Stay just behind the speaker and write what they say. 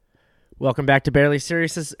Welcome back to Barely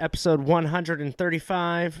Serious. This is episode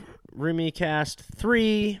 135, RumiCast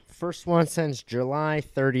 3. First one since July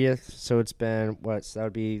 30th, so it's been, so that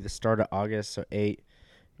would be the start of August, so 8.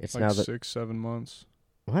 It's like now 6-7 months.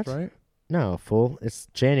 What? Right? No, fool. It's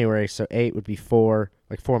January, so 8 would be 4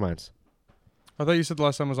 months. I thought you said the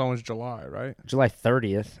last time was almost July, right? July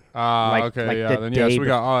 30th. Okay, yeah. Then, yeah, so we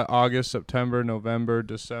got August, September, November,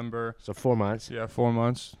 December. So 4 months. Yeah, 4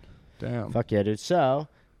 months. Damn. Fuck yeah, dude. So,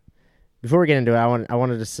 before we get into it, I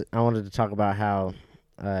wanted to talk about how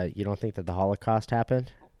you don't think that the Holocaust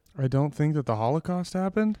happened. I don't think that the Holocaust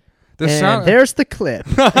happened. There's the clip.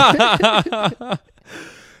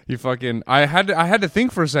 You fucking. I had to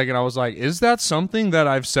think for a second. I was like, is that something that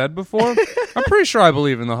I've said before? I'm pretty sure I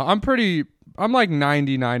believe in I'm like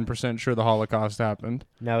 99% sure the Holocaust happened.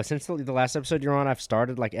 No, since the last episode you're on, I've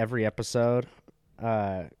started like every episode,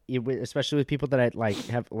 especially with people that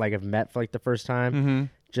I have met for like the first time. Mm-hmm.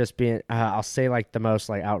 Just being, I'll say like the most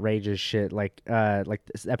like outrageous shit. Like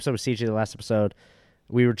this episode with CJ, the last episode,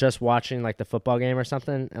 we were just watching like the football game or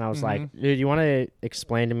something, and I was like, dude, you want to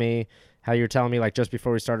explain to me how you were telling me like just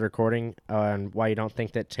before we started recording and why you don't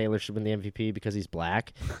think that Taylor should win the MVP because he's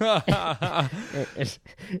black and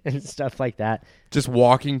stuff like that. Just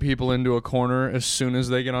walking people into a corner as soon as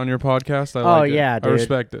they get on your podcast. Yeah, dude. I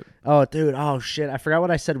respect it. Oh, dude. Oh, shit. I forgot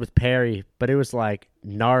what I said with Perry, but it was like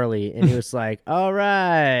gnarly. And he was like, all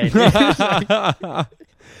right.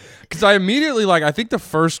 Because I immediately, I think the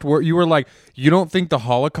first word, you were like, you don't think the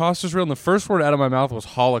Holocaust is real? And the first word out of my mouth was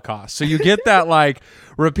Holocaust. So you get that,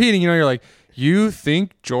 repeating, you're like, you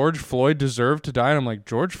think George Floyd deserved to die? And I'm like,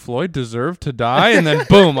 George Floyd deserved to die? And then,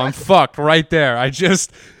 boom, I'm fucked right there. I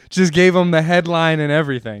just gave him the headline and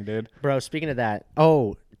everything, dude. Bro, speaking of that,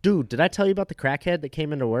 dude, did I tell you about the crackhead that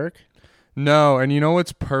came into work? No, and you know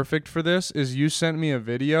what's perfect for this is you sent me a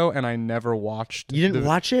video and I never watched. You didn't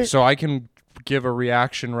watch it? So I can give a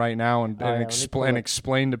reaction right now and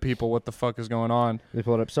explain to people what the fuck is going on. Let me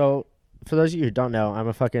pull it up. So, for those of you who don't know, I'm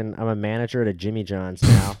a manager at a Jimmy John's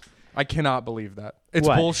now. I cannot believe that. It's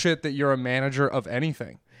bullshit that you're a manager of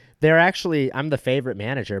anything. I'm the favorite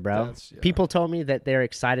manager, bro. People told me that they're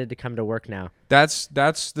excited to come to work now. That's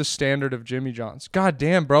the standard of Jimmy John's. God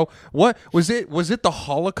damn, bro. What was it? Was it the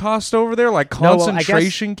Holocaust over there? Like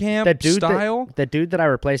concentration camp style? The dude that I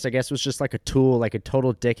replaced, I guess, was just like a tool, like a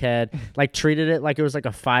total dickhead. Like treated it like it was like a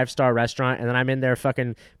 5-star restaurant, and then I'm in there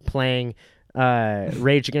fucking playing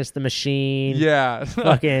Rage Against the Machine. Yeah.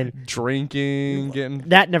 Fucking drinking, getting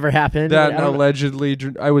that never happened. That allegedly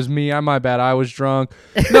I was me. My bad. I was drunk.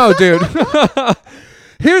 No, dude.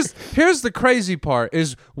 Here's the crazy part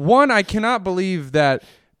is one, I cannot believe that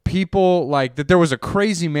people that there was a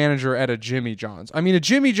crazy manager at a Jimmy John's. I mean, a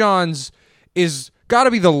Jimmy John's is got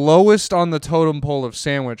to be the lowest on the totem pole of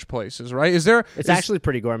sandwich places, right? It's actually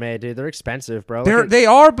pretty gourmet, dude. They're expensive, bro. They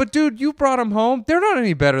are, but dude, you brought them home. They're not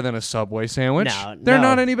any better than a Subway sandwich. No, they're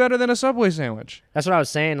not any better than a Subway sandwich. That's what I was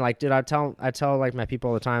saying. Like, dude, I tell like my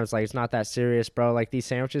people all the time, it's not that serious, bro. Like, these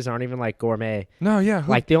sandwiches aren't even like gourmet. No, yeah.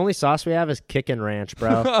 Like, the only sauce we have is Kickin' Ranch,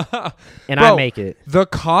 bro. And bro, I make it. The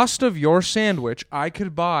cost of your sandwich, I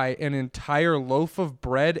could buy an entire loaf of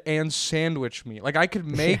bread and sandwich meat. Like, I could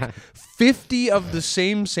make 50 of the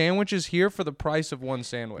same sandwiches here for the price of one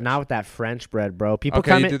sandwich. Not with that French bread, bro. People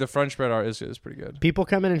come in. The French bread is pretty good. People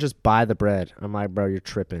come in and just buy the bread. I'm like, bro, you're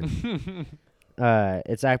tripping.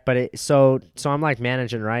 So I'm like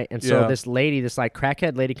managing, right? And so this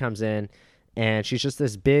crackhead lady comes in, and she's just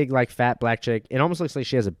this big fat black chick. It almost looks like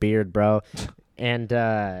she has a beard, bro. And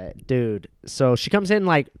dude, so she comes in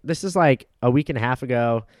this is a week and a half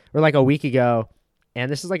ago or a week ago. And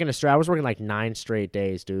this is in I was working 9 straight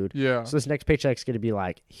days, dude. Yeah. So this next paycheck's gonna be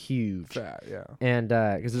huge. Fat, yeah. And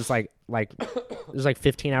because it's there's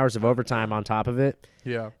 15 hours of overtime on top of it.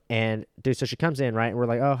 Yeah. And dude, so she comes in, right? And we're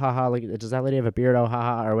like, oh, haha, does that lady have a beard? Oh,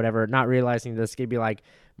 haha, or whatever. Not realizing this could be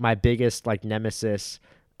my biggest nemesis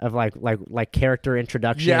of character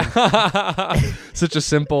introduction. Yeah. Such a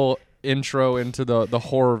simple intro into the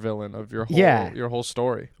horror villain of your whole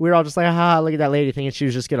story. We were all just like, haha, look at that lady, thinking she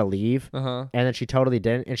was just gonna leave. And then she totally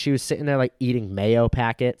didn't, and she was sitting there eating mayo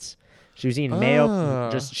packets. She was eating mayo.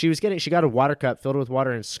 She got a water cup filled with water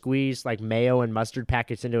and squeezed mayo and mustard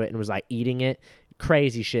packets into it and was eating it.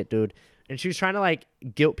 Crazy shit, dude. And she was trying to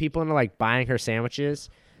guilt people into buying her sandwiches.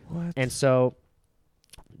 What? And so,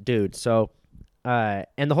 dude, and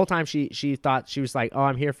the whole time she thought she was like, oh,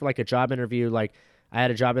 I'm here for a job interview. I had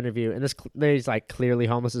a job interview, and this lady's clearly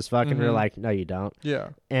homeless as fuck, and we're like, no, you don't.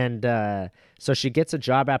 Yeah. And so she gets a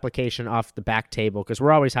job application off the back table because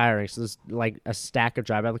we're always hiring, so there's a stack of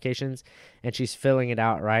job applications, and she's filling it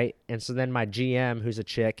out, right? And so then my GM, who's a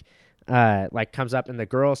chick, like comes up and the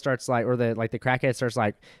girl starts like, or the crackhead starts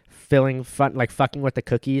like fucking with the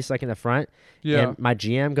cookies like in the front. Yeah. And my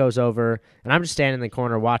GM goes over and I'm just standing in the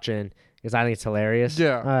corner watching because I think it's hilarious.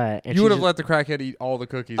 Yeah. And You would have let the crackhead eat all the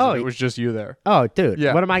cookies if it was just you there. Oh, dude.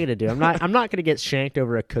 Yeah. What am I gonna do? I'm not gonna get shanked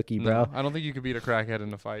over a cookie, bro. No, I don't think you could beat a crackhead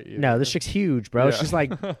in a fight either. No, this chick's huge, bro. Yeah. She's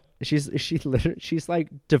like, she's like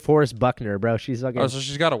DeForest Buckner, bro. She's like, Oh, so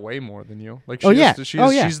she's got to weigh more than you. Like,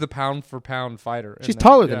 she's the pound for pound fighter. She's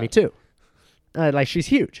taller than me too. Like she's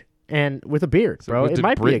huge and with a beard, bro. It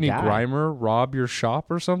might be a guy. Brittany Grimer rob your shop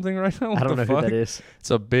or something right now? I don't know who that is. It's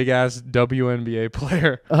a big ass WNBA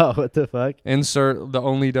player. Oh, what the fuck? Insert the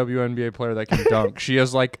only WNBA player that can dunk. She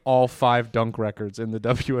has like all 5 dunk records in the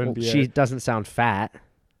WNBA. Well, she doesn't sound fat.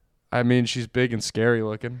 I mean, she's big and scary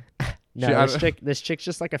looking. No, this chick's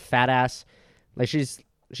just like a fat ass. Like she's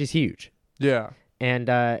huge. Yeah. And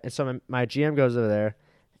so my GM goes over there,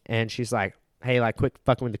 and she's like, "Hey, like, quit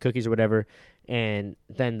fucking with the cookies or whatever." And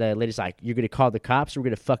then the lady's like, "You're gonna call the cops? Or we're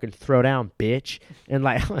gonna fucking throw down, bitch." And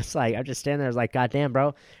like, I was like, I'm just standing there, I was like, "God damn,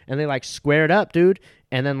 bro!" And they like squared up, dude.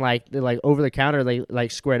 And then like they like over the counter, they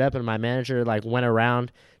like squared up, and my manager like went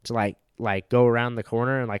around to like go around the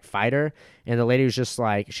corner and like fight her. And the lady was just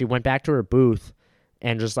like, she went back to her booth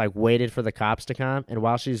and just like waited for the cops to come. And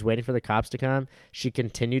while she was waiting for the cops to come, she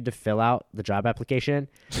continued to fill out the job application.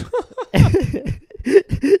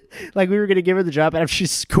 Like we were gonna give her the job, and she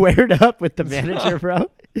squared up with the manager,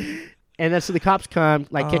 bro. And then so the cops come,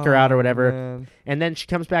 like kick her out or whatever, man. And then she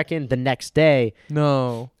comes back in the next day.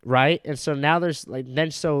 No. Right? And so now there's like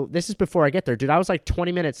so this is before I get there, dude. I was like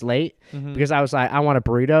 20 minutes late because I was like, I want a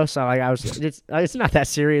burrito. So like it's not that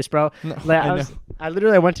serious, bro. No, like I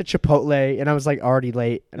literally went to Chipotle and I was like already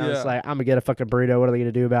late, and I was Yeah. like, I'm gonna get a fucking burrito. What are they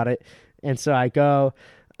gonna do about it? And so I go.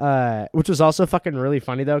 Which was also fucking really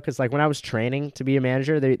funny though, because like when I was training to be a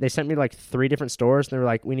manager, they sent me to like 3 different stores, and they were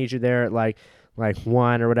like, "We need you there at like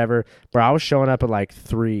 1 or whatever." Bro, I was showing up at like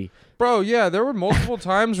 3. Bro, yeah, there were multiple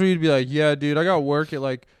times where you'd be like, "Yeah, dude, I got work at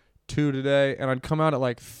like 2 today," and I'd come out at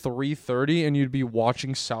like 3:30, and you'd be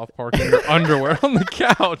watching South Park in your underwear on the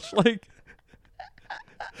couch, like.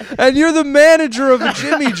 And you're the manager of a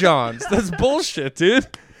Jimmy John's. That's bullshit, dude.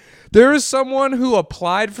 There is someone who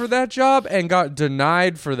applied for that job and got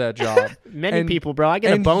denied for that job. Many people, bro. I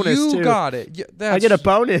get a bonus too. You got it. Yeah, I get a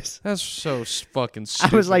bonus. That's so fucking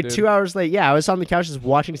stupid. I was like dude. 2 hours late. Yeah, I was on the couch just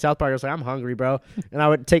watching South Park. I was like, I'm hungry, bro. And I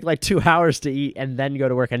would take like 2 hours to eat and then go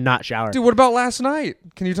to work and not shower. Dude, what about last night?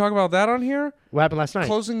 Can you talk about that on here? What happened last night?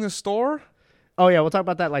 Closing the store? Oh, yeah, we'll talk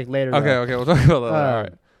about that like later. Okay, we'll talk about that. All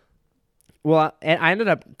right. Well, I ended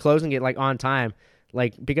up closing it like on time.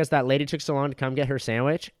 Like, because that lady took so long to come get her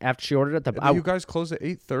sandwich after she ordered it. You guys close at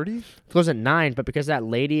 8:30? Close at 9, but because that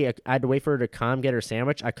lady, I had to wait for her to come get her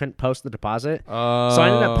sandwich, I couldn't post the deposit. So I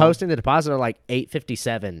ended up posting the deposit at like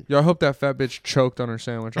 8:57. Yeah, I hope that fat bitch choked on her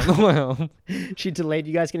sandwich on the way home. She delayed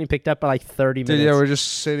you guys getting picked up by like 30 minutes. Dude, yeah, we're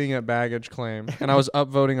just sitting at baggage claim. And I was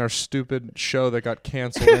upvoting our stupid show that got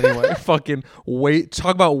canceled anyway. Fucking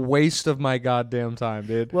talk about waste of my goddamn time,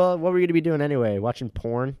 dude. Well, what were you going to be doing anyway? Watching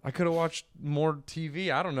porn? I could have watched more TV.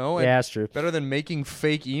 I don't know. Yeah, that's true. Better than making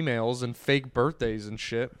fake emails and fake birthdays and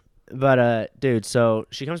shit. But dude, so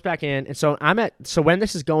she comes back in, and so so when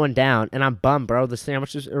this is going down, and I'm bummed, bro. The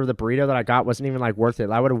sandwiches or the burrito that I got wasn't even like worth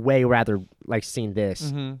it. I would have way rather like seen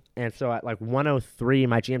this. Mm-hmm. And so at like 1:03,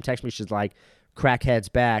 my GM texted me. She's like, "Crackhead's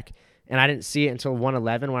back." And I didn't see it until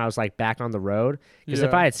 1:11 when I was like back on the road. Because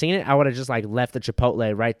if I had seen it, I would have just like left the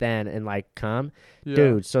Chipotle right then and like come. Yeah.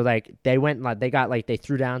 Dude, so like they went like they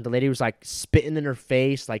threw down. The lady was like spitting in her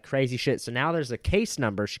face, like crazy shit. So now there's a case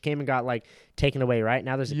number. She came and got like taken away, right?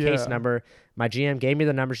 Now there's a case number. My GM gave me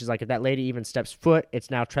the number. She's like, if that lady even steps foot,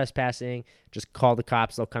 it's now trespassing. Just call the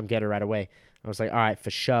cops. They'll come get her right away. I was like, all right,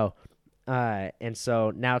 for sure. And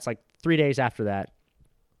so now it's like 3 days after that.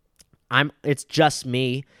 It's just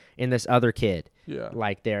me and this other kid. Yeah.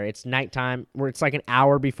 Like there. It's nighttime. It's like an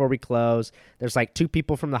hour before we close. There's like 2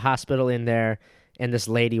 people from the hospital in there, and this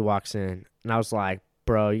lady walks in. And I was like,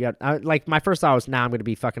 bro, like my first thought was, now I'm going to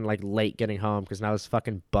be fucking like late getting home because now this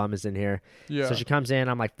fucking bum is in here. Yeah. So she comes in.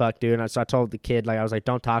 I'm like, fuck, dude. And so I told the kid, like, I was like,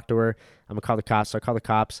 don't talk to her. I'm going to call the cops. So I call the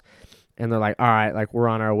cops. And they're like, all right, like we're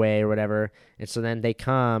on our way or whatever. And so then they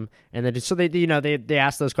come, and then so they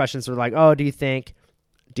ask those questions. They're like, oh, do you think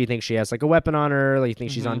she has like a weapon on her? Like, you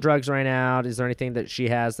think she's on drugs right now? Is there anything that she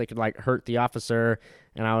has that could like hurt the officer?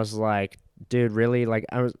 And I was like, dude, really? Like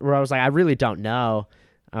I was like, I really don't know.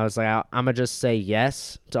 I was like, I'm gonna just say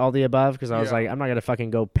yes to all the above because I was like, I'm not gonna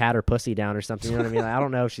fucking go pat her pussy down or something. You know what I mean? Like, I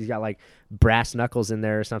don't know if she's got like brass knuckles in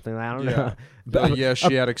there or something. Like, I don't know. But yes,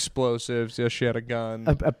 she had explosives. Yes, she had a gun.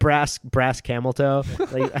 A brass camel toe,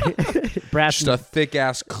 like brass. Just a thick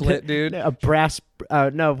ass clit, dude. A brass.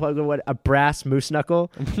 No, what? A brass moose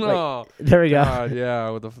knuckle. Oh, there we go. God, yeah,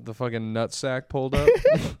 with the fucking nutsack pulled up.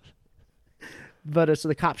 But so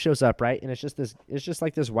the cop shows up, right, and it's just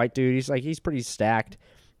like this white dude. He's pretty stacked.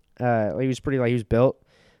 He was built.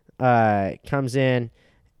 Comes in,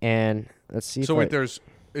 and let's see. So wait,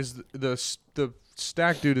 the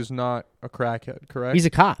stack dude is not a crackhead, correct? He's a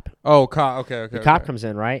cop. Oh, cop. Okay. The cop comes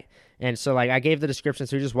in, right, and so like I gave the description,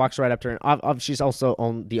 so he just walks right up to her, and she's also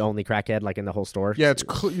the only crackhead like in the whole store. Yeah, it's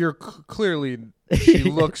clearly she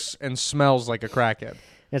looks and smells like a crackhead.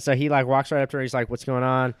 And so he like walks right up to her. He's like, "What's going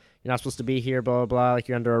on? You're not supposed to be here, blah, blah, blah. Like,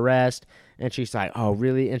 you're under arrest." And she's like, "Oh,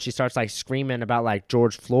 really?" And she starts like screaming about like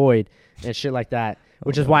George Floyd and shit like that,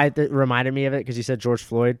 which is why it reminded me of it because you said George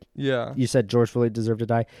Floyd. Yeah. You said George Floyd deserved to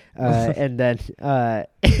die. And then,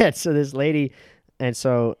 and so this lady, and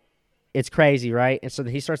so it's crazy, right? And so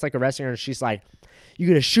he starts like arresting her and she's like, "You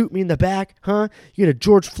gonna shoot me in the back, huh? You gonna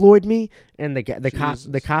George Floyd me?" And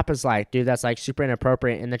the cop is like, "Dude, that's like super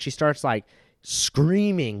inappropriate." And then she starts like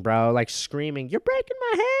screaming, bro, like screaming, "You're breaking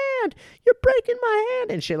my hand, you're breaking my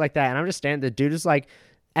hand," and shit like that. And I'm just standing, the dude is like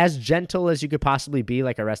as gentle as you could possibly be,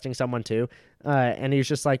 like arresting someone too, and he's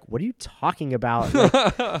just like, "What are you talking about?"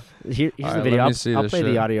 Like, here's the video. I'll play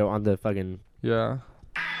the audio on the fucking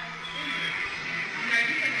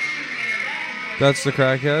That's the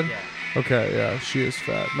crackhead? Yeah. Okay, yeah, she is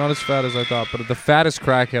fat. Not as fat as I thought, but the fattest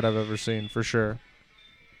crackhead I've ever seen, for sure.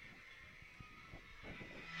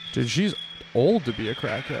 Dude, she's old to be a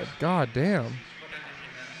crackhead. God damn.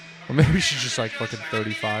 Or maybe she's just like fucking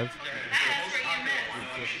 35.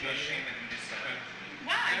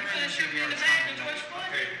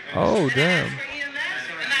 Oh, damn.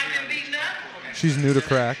 She's new to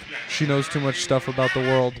crack. She knows too much stuff about the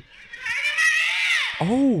world.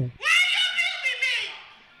 Oh.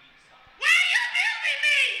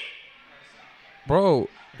 Bro,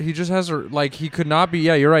 he just has her, like, he could not be,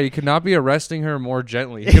 yeah, you're right, he could not be arresting her more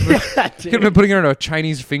gently. He could have been putting her in a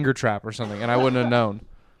Chinese finger trap or something, and I wouldn't have known.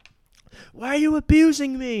 "Why are you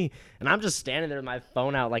abusing me?" And I'm just standing there with my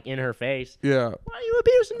phone out, like, in her face. Yeah. "Why are you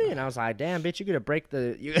abusing me?" And I was like, "Damn, bitch, you're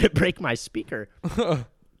gonna break my speaker."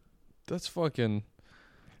 That's fucking,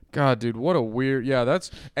 God, dude, what a weird,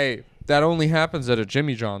 hey, that only happens at a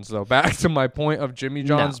Jimmy John's, though. Back to my point of Jimmy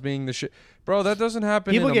John's being the shit. Bro, that doesn't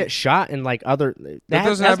happen. People get shot in like other. That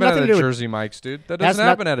doesn't happen at a Jersey Mike's, dude. That doesn't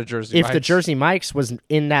happen at a Jersey Mike's. If the Jersey Mike's was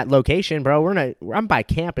in that location, bro, I'm by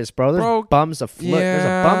campus, bro. There's bums afoot.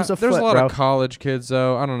 Yeah, there's a lot of college kids,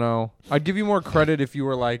 though. I don't know. I'd give you more credit if you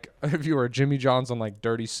were a Jimmy John's on like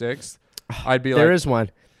Dirty Sixth. I'd be like, there is one.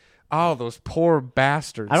 Oh, those poor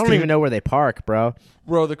bastards. I don't even know where they park, bro.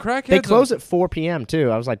 Bro, the crackheads... They close at 4 p.m. too.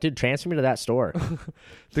 I was like, dude, transfer me to that store.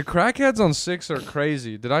 The crackheads on 6 are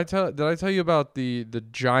crazy. Did I tell you about the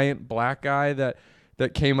giant black guy that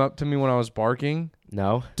came up to me when I was barking?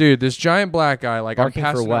 No. Dude, this giant black guy, like, barking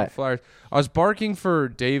I'm passing for what? out flyers. I was barking for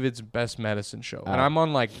David's Best Medicine show, and I'm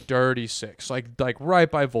on, like, Dirty Six, like right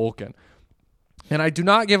by Vulcan. And I do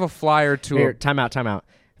not give a flyer to... Here, time out.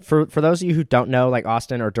 For those of you who don't know, like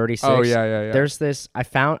Austin or Dirty Six, oh yeah. There's this.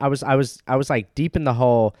 I was like deep in the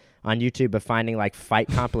hole on YouTube of finding like fight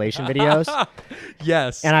compilation videos.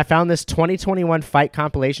 Yes. And I found this 2021 fight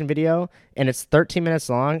compilation video, and it's 13 minutes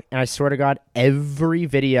long. And I swear to God, every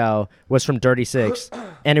video was from Dirty Six,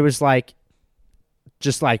 and it was like,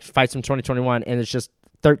 just like fights from 2021, and it's just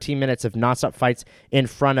 13 minutes of nonstop fights in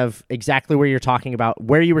front of exactly where you're talking about,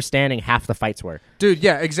 where you were standing, half the fights were. Dude,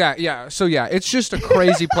 yeah, exactly. Yeah. So, yeah, it's just a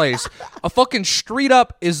crazy place. A fucking street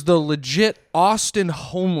up is the legit Austin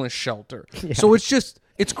homeless shelter. Yeah. So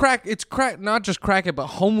it's crack, not just crack it, but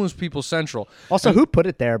homeless people central. Also, who put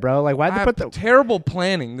it there, bro? Like, why'd they put the terrible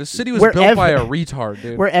planning? The city was built by a retard,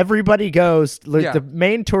 dude. Where everybody goes, like, the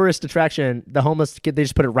main tourist attraction, the homeless kid, they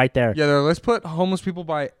just put it right there. Yeah, let's put homeless people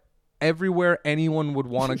by everywhere anyone would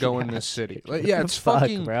want to go in this city. Like, yeah, it's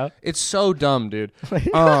fucking, bro. It's so dumb, dude.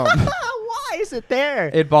 Why is it there?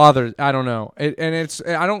 It bothers. I don't know. I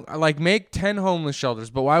don't like, make 10 homeless shelters,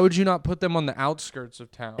 but why would you not put them on the outskirts of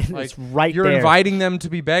town? Like, it's right you're there. inviting them to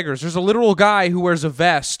be beggars. There's a literal guy who wears a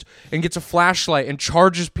vest and gets a flashlight and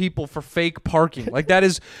charges people for fake parking. Like,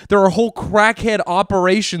 there are whole crackhead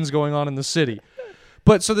operations going on in the city.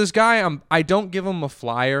 But so this guy, I don't give him a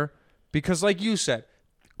flyer because, like you said,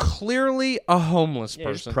 clearly a homeless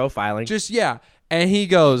person. Just profiling. And he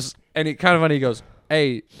goes, and it kind of funny, he goes,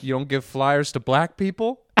 "Hey, you don't give flyers to black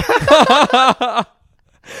people?"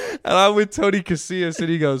 And I'm with Tony Casillas, and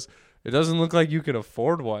he goes, "It doesn't look like you can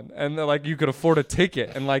afford one." And they're like, "You could afford a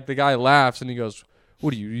ticket." And like the guy laughs, and he goes,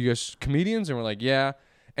 "What are you guys comedians?" And we're like, "Yeah."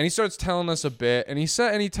 And he starts telling us a bit, and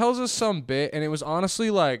he tells us some bit, and it was honestly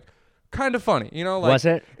like kind of funny, you know? Like, was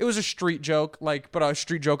it? It was a street joke, but a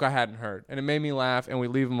street joke I hadn't heard, and it made me laugh, and we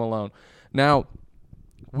leave him alone. Now,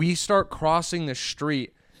 we start crossing the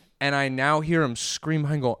street, and I now hear him scream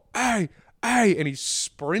and go, "Hey, hey," and he's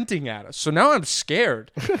sprinting at us. So now I'm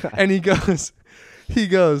scared. And he goes,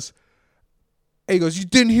 "You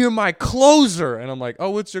didn't hear my closer." And I'm like, "Oh,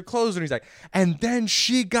 what's your closer?" And he's like, "And then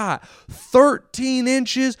she got 13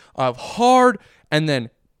 inches of hard," and then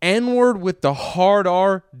N-word with the hard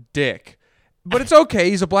R, dick. But it's okay.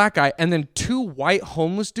 He's a black guy. And then 2 white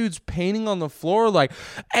homeless dudes painting on the floor like,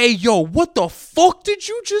 "Hey, yo, what the fuck did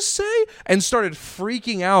you just say?" And started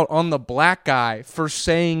freaking out on the black guy for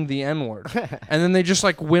saying the N-word. And then they just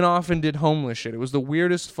like went off and did homeless shit. It was the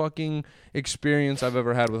weirdest fucking experience I've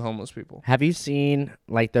ever had with homeless people. Have you seen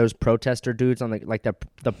like those protester dudes on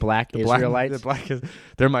the black Israelites?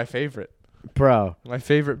 They're my favorite. Bro. My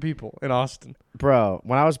favorite people in Austin. Bro,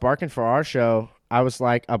 when I was barking for our show, I was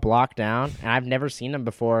like a block down, and I've never seen them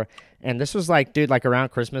before. And this was like, dude, like around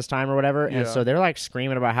Christmas time or whatever. And so they're like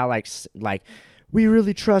screaming about how like we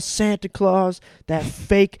really trust Santa Claus, that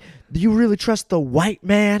fake. Do you really trust the white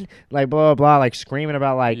man? Like blah blah blah, like screaming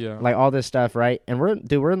about like all this stuff, right? And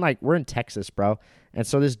we're in Texas, bro. And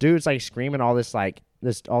so this dude's like screaming all this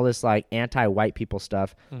anti-white people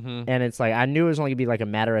stuff. Mm-hmm. And it's like I knew it was only gonna be like a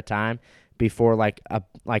matter of time before like a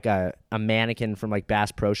mannequin from like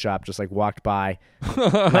Bass Pro Shop just like walked by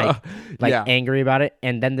angry about it.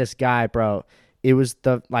 And then this guy, bro, it was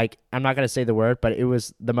I'm not gonna say the word, but it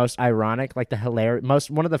was the most ironic, like the hilarious,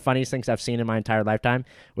 one of the funniest things I've seen in my entire lifetime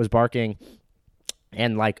was barking.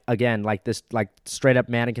 And like again, like this like straight up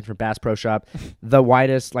mannequin from Bass Pro Shop, the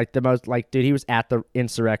whitest, like the most, like, dude, he was at the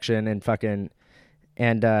insurrection and fucking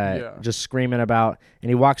just screaming about, and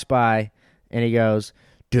he walks by and he goes,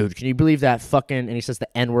 "Dude, can you believe that fucking," and he says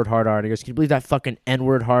the N-word hard R, and he goes, "Can you believe that fucking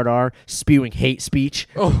N-word hard R spewing hate speech?"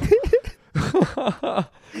 Oh.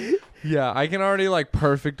 Yeah, I can already like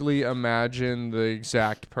perfectly imagine the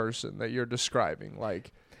exact person that you're describing.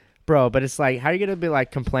 Like, bro, but it's like, how are you gonna be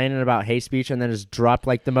like complaining about hate speech and then just drop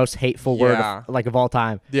like the most hateful word of all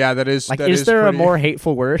time? Yeah, that is. Like, is there a more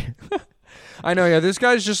hateful word? I know, yeah. This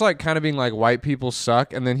guy's just like kind of being like, white people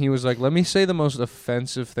suck, and then he was like, "Let me say the most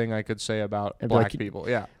offensive thing I could say about black people."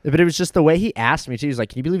 Yeah, but it was just the way he asked me too. He's like,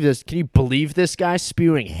 "Can you believe this? Can you believe this guy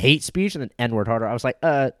spewing hate speech?" And then N-word harder. I was like,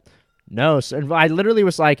 no. So, and I literally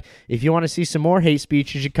was like, "If you want to see some more hate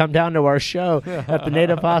speech, you should come down to our show at the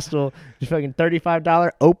Native Hostel. Just fucking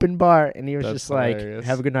 $35 open bar." And he was just hilarious. Like,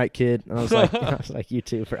 "Have a good night, kid." And I was like, "You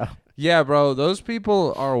too, bro." Yeah, bro, those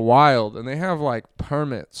people are wild, and they have like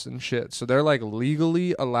permits and shit, so they're like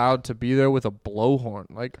legally allowed to be there with a blowhorn,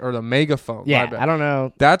 like, or the megaphone. Yeah, I don't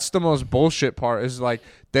know. That's the most bullshit part, is like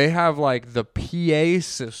they have like the PA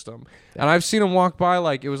system, and I've seen them walk by,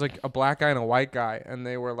 like it was like a black guy and a white guy, and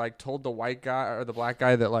they were like told the white guy or the black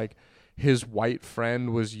guy that like his white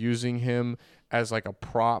friend was using him as like a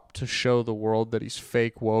prop to show the world that he's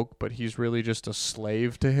fake woke, but he's really just a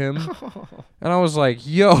slave to him. And I was like,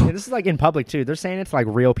 yo. Yeah, this is like in public too. They're saying it's like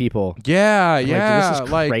real people. Yeah, like, yeah. Dude, this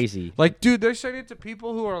is crazy. Like, dude, they're saying it to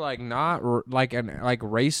people who are like not like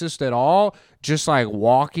racist at all, just like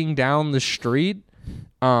walking down the street.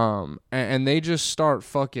 And they just start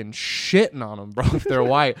fucking shitting on them, bro, if they're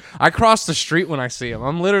white. I cross the street when I see them.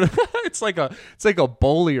 I'm literally, it's like a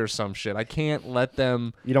bully or some shit. I can't let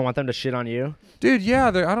them. You don't want them to shit on you? Dude, yeah,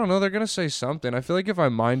 I don't know. They're going to say something. I feel like if I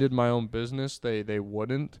minded my own business, they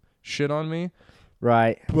wouldn't shit on me.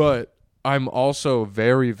 Right. But I'm also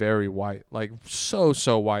very, very white. Like, so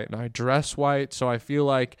white. And I dress white, so I feel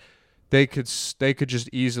like they could just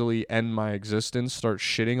easily end my existence, start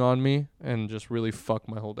shitting on me, and just really fuck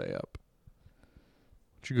my whole day up.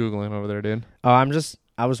 What you Googling over there, dude? Oh, I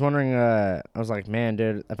was wondering, I was like, man,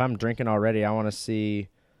 dude, if I'm drinking already, I want to see,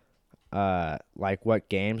 like, what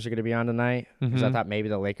games are going to be on tonight. Because I thought maybe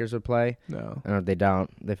the Lakers would play. No. They don't.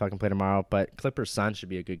 They fucking play tomorrow. But Clippers-Suns should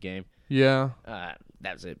be a good game. Yeah.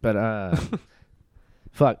 That's it. But,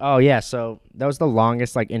 fuck. Oh, yeah, so that was the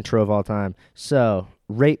longest, like, intro of all time. So,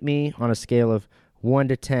 rate me on a scale of 1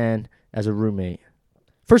 to 10 as a roommate.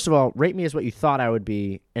 First of all, rate me as what you thought I would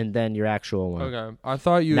be, and then your actual one. Okay. I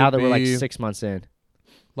thought you now would that be we're like 6 months in.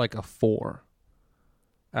 Like a 4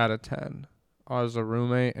 out of 10 as a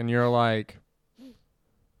roommate, and you're like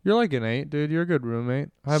an 8, dude. You're a good roommate.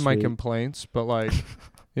 I have my complaints, but like,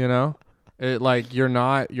 you know, Like you're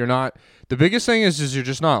not. The biggest thing is you're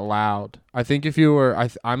just not loud. I think if you were,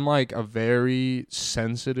 I'm like a very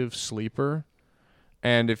sensitive sleeper.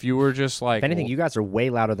 And if you were just like... If anything, you guys are way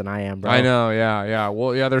louder than I am, bro. I know, yeah.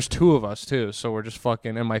 Well, yeah, there's two of us, too. So we're just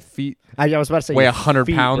fucking... And my feet I was about to say weigh 100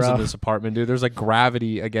 pounds bro. in this apartment, dude. There's like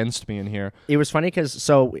gravity against me in here. It was funny because...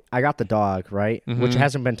 So, I got the dog, right? Mm-hmm. Which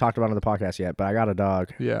hasn't been talked about on the podcast yet, but I got a dog.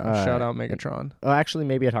 Yeah, shout out Megatron. Actually,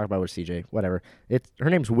 maybe I talked about it with CJ. Whatever. Her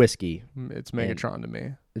name's Whiskey. It's Megatron to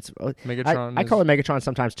me. It's Megatron I call her Megatron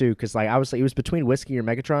sometimes, too, because like, I was like, it was between Whiskey or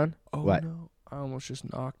Megatron. Oh, what? No. I almost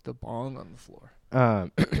just knocked the bong on the floor.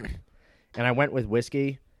 And I went with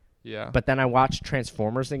Whiskey. Yeah. But then I watched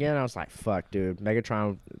Transformers again. And I was like, fuck, dude.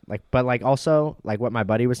 Megatron. But also, what my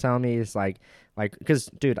buddy was telling me is because,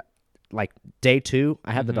 dude, day 2,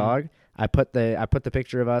 I had the dog. I put the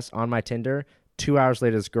picture of us on my Tinder. 2 hours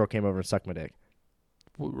later, this girl came over and sucked my dick.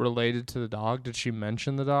 Related to the dog? Did she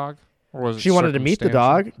mention the dog? Or was it she wanted to meet the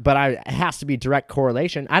dog, but it has to be direct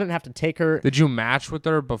correlation. I didn't have to take her. Did you match with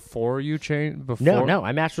her before you changed? No,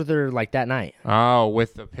 I matched with her that night. Oh,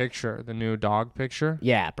 with the picture, the new dog picture?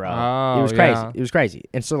 Yeah, bro. Oh, it was crazy. Yeah. It was crazy.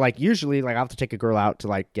 And so usually I have to take a girl out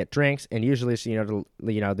to get drinks, and usually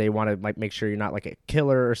they want to make sure you're not a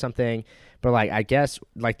killer or something. But I guess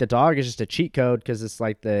the dog is just a cheat code because it's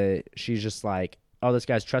she's just oh, this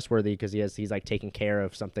guy's trustworthy because he's taking care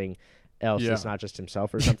of something else. It's not just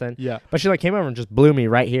himself or something. Yeah. But she came over and just blew me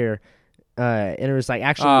right here. And it was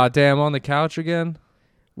actually... Ah, damn, on the couch again?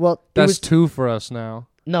 Well, that's 2 for us now.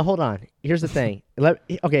 No, hold on. Here's the thing.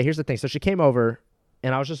 Here's the thing. So she came over,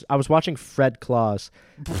 and I was watching Fred Claus.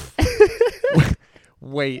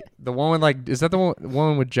 Wait, the one with is that the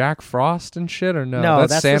one with Jack Frost and shit, or no? No,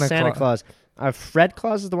 that's Santa Claus. Fred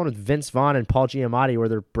Claus is the one with Vince Vaughn and Paul Giamatti, where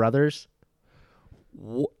they're brothers.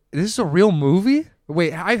 This is a real movie?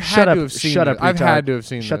 Wait, I've had to have seen this. I've had to have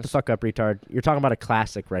seen this. Shut the fuck up, retard. You're talking about a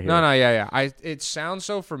classic right here. No, yeah. It sounds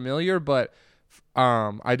so familiar, but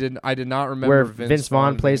I did not remember where Vince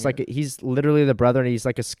Vaughn plays he's literally the brother, and he's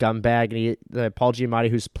a scumbag, and the Paul Giamatti,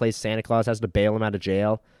 who plays Santa Claus, has to bail him out of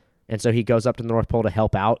jail, and so he goes up to the North Pole to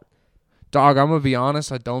help out. Dog, I'm gonna be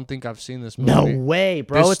honest. I don't think I've seen this movie. No way,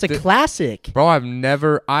 bro. It's a classic. Bro, I have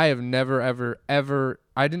never ever.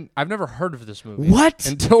 I've never heard of this movie. What?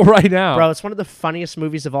 Until right now. Bro, it's one of the funniest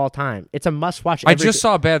movies of all time. It's a must-watch. I just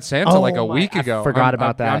saw Bad Santa a week ago. I forgot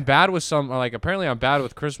about that. I'm bad with some, apparently I'm bad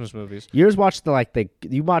with Christmas movies. You just watched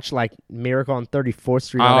you watched Miracle on 34th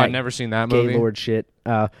Street. Oh, I've never seen that movie. Gaylord shit.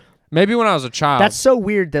 Maybe when I was a child. That's so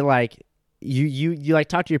weird that you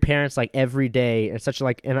talk to your parents every day and such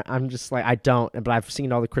and I'm just I don't, but I've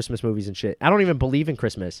seen all the Christmas movies and shit. I don't even believe in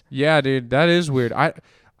Christmas. Yeah, dude, that is weird.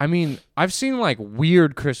 I mean, I've seen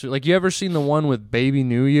weird Christmas. You ever seen the one with Baby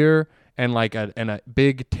New Year and a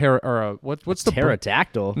big what's the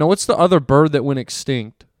pterodactyl? No, what's the other bird that went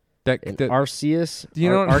extinct? That Arceus? You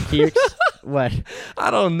know Arceus? What? I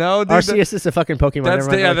don't know, dude. Arceus is a fucking Pokemon.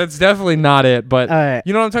 That's definitely not it. But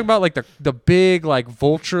you know what I'm talking about? The big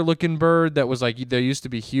vulture looking bird that was they used to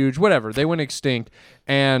be huge. Whatever. They went extinct,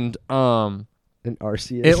 and an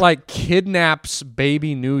Arceus. It kidnaps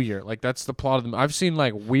Baby New Year. That's the plot of them. I've seen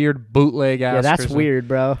weird bootleg ass. Yeah, that's Christmas. weird,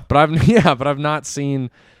 bro. But I've not seen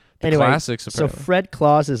the classics. Apparently. So Fred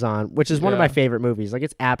Claus is on, which is one of my favorite movies.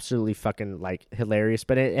 It's absolutely fucking hilarious.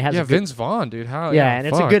 But it has Vince Vaughn, dude. How? Yeah, and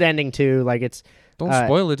it's a good ending too. Don't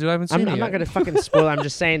spoil it, dude. I haven't seen it. I'm not gonna fucking spoil it. I'm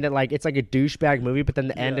just saying that it's a douchebag movie, but then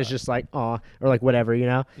the end is just aw, or whatever, you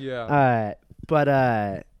know. Yeah.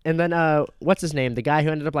 And then what's his name? The guy who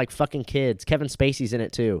ended up fucking kids. Kevin Spacey's in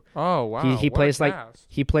it too. Oh wow. He plays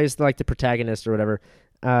the protagonist or whatever.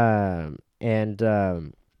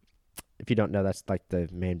 If you don't know, that's the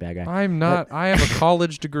main bad guy. I'm not. I have a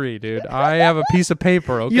college degree, dude. I have a piece of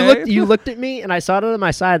paper. Okay. You looked at me, and I saw it on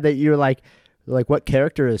my side that you were like, what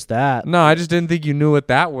character is that? No, I just didn't think you knew what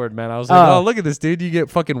that word meant. I was like, oh, look at this, dude. You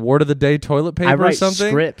get fucking word of the day toilet paper or something? I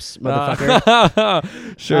write scripts,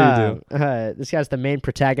 motherfucker. Sure you do. This guy's the main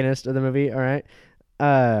protagonist of the movie, all right?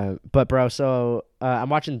 But, bro, so I'm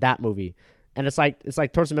watching that movie, and it's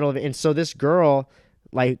towards the middle of it. And so this girl,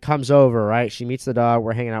 comes over, right? She meets the dog.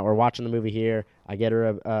 We're hanging out. We're watching the movie here. I get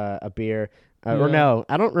her a beer. Or no,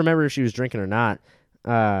 I don't remember if she was drinking or not.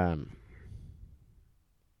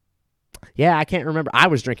 Yeah, I can't remember. I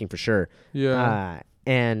was drinking for sure. Yeah.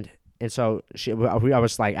 And so I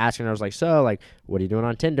was asking her, I was so what are you doing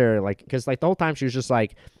on Tinder? Because the whole time she was just the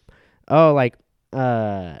whole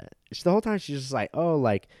time she's just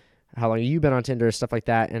how long have you been on Tinder, stuff like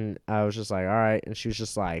that. And I was just all right. And she was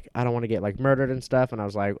just I don't want to get murdered and stuff. And I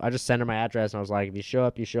was I just sent her my address, and I was if you show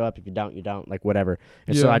up, you show up. If you don't, you don't. Whatever.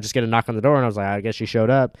 And so I just get a knock on the door, and I was I guess she showed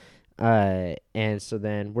up. And so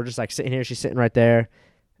then we're just like sitting here. She's sitting right there,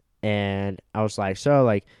 and I was like, so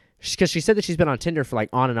like, because she said that she's been on Tinder for like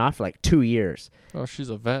on and off for like 2 years. Oh, she's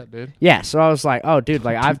a vet, dude. Yeah. So I was like, oh, dude,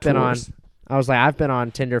 like I've been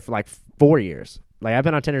on Tinder for like 4 years. Like I've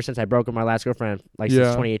been on Tinder since I broke up with my last girlfriend, like since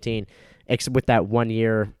 2018, except with that 1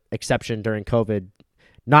 year exception during COVID.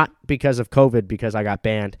 Not because of COVID, because I got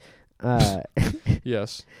banned.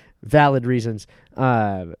 Yes. Valid reasons.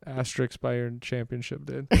 Asterisk by your championship,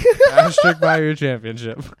 dude. Asterisk by your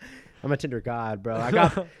championship. I'm a Tinder god,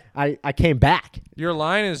 bro. I came back. Your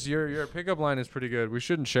line is your pickup line is pretty good. We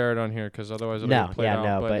shouldn't share it on here because otherwise it'll get played out.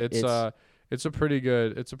 No, but it's a pretty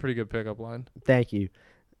good pickup line. Thank you.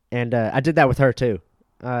 And I did that with her too.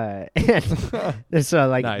 And so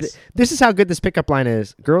like nice. This is how good this pickup line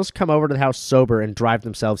is. Girls come over to the house sober and drive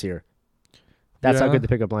themselves here. That's how good the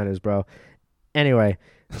pickup line is, bro. Anyway,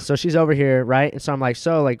 so she's over here, right? And so I'm like,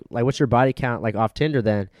 so like what's your body count like off Tinder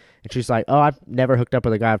then? And she's like, oh, I've never hooked up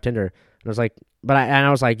with a guy off Tinder. And I was like,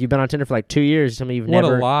 I was like, you've been on Tinder for like 2 years. Tell me you've never.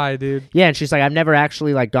 What a lie, dude. Yeah, and she's like, I've never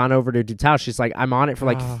actually like gone over to a dude's house. She's like, I'm on it for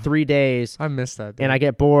like 3 days. I missed that, dude. And I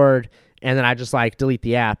get bored, and then I just like delete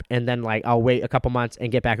the app, and then like I'll wait a couple months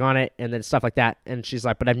and get back on it, and then stuff like that. And she's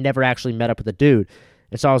like, but I've never actually met up with a dude.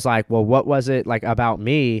 And so I was like, well, what was it like about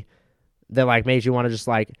me that like made you want to just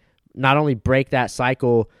like not only break that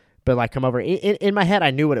cycle, but like come over? In my head,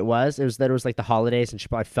 I knew what it was. It was that it was like the holidays, and she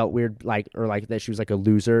probably felt weird, like, or like that she was like a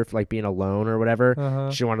loser for like being alone or whatever.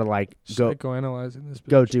 She wanted to like go psychoanalyzing this bitch.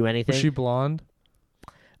 Go do anything. Was she blonde?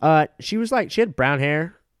 She was like, she had brown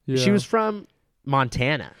hair. Yeah. She was from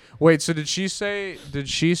Montana. Wait, so did she say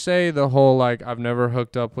the whole like I've never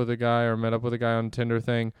hooked up with a guy or met up with a guy on Tinder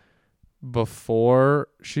thing before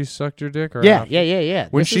she sucked your dick? Or yeah, after? yeah.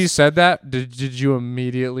 When she said that, did you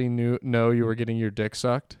immediately know you were getting your dick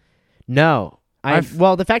sucked? No.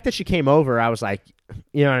 Well, the fact that she came over, I was like,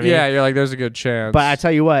 you know what I mean? Yeah, you're like, there's a good chance. But I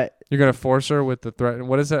tell you what. You're going to force her with the threat.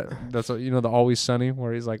 What is that? That's what, the Always Sunny,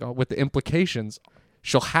 where he's like, oh, with the implications,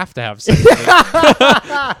 she'll have to have sex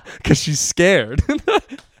because she's scared.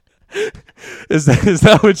 Is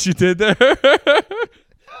that what you did there?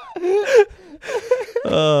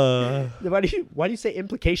 Why do you say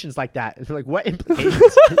implications like that? It's like, what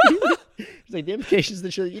implications? It's like the implications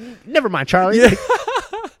that you never mind, Charlie. Yeah.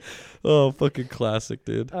 Oh, fucking classic,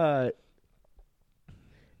 dude. And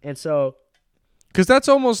so, because that's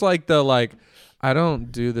almost like I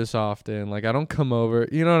don't do this often. Like I don't come over.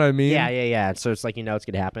 You know what I mean? Yeah. So it's like it's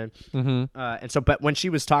gonna happen. Mm-hmm. And so, but when she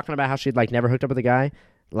was talking about how she'd like never hooked up with a guy,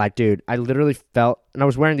 like, dude, I literally felt, and I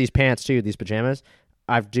was wearing these pants too, these pajamas.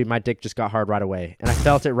 My dick just got hard right away, and I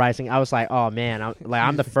felt it rising. I was like, "Oh man,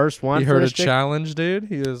 I'm the first one." He heard a challenge, dude.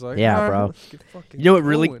 He was like, "Yeah, bro." You know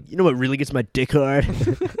what really gets my dick hard?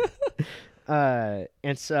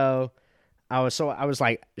 And so I was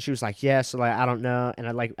like, she was like, "Yeah." So like, I don't know, and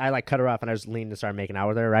I cut her up, and I just leaned and started making out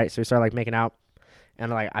with her, right? So we started like making out,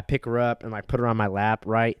 and like I pick her up and like put her on my lap,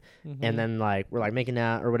 right? Mm-hmm. And then like we're like making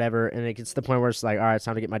out or whatever, and it gets to the point where it's like, all right, it's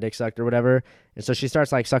time to get my dick sucked or whatever. And so she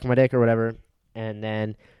starts like sucking my dick or whatever. And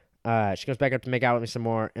then she goes back up to make out with me some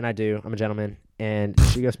more, and I do. I'm a gentleman. And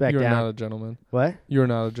she goes back down. You're not a gentleman. What? You're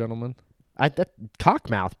not a gentleman. That cock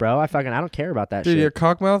mouth, bro. I don't care about that shit. Dude, your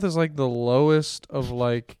cock mouth is like the lowest of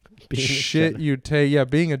like shit you take. Yeah,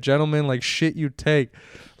 being a gentleman, like shit you take.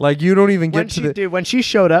 Like you don't even get to the... Dude, when she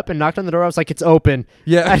showed up and knocked on the door, I was like, it's open.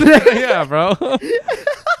 Yeah. Yeah, bro.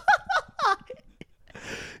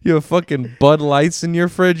 You have fucking Bud Lights in your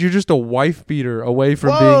fridge. You're just a wife beater away from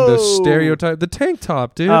being the stereotype. The tank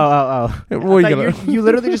top, dude. Oh. You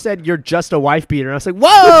literally just said you're just a wife beater. And I was like,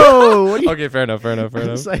 whoa. Okay, fair enough. I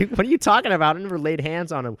was like, what are you talking about? I never laid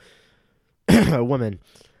hands on a woman.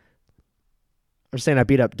 I'm saying I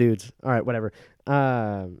beat up dudes. All right, whatever.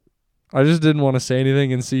 I just didn't want to say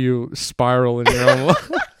anything and see you spiral in your own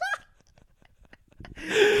life.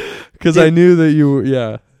 Because I knew that you were,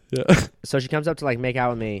 yeah. So she comes up to like make out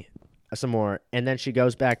with me some more, and then she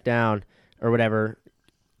goes back down or whatever,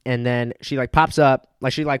 and then she like pops up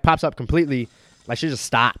completely, like she just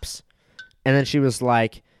stops, and then she was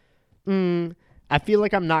like, I feel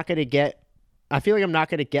like I'm not gonna get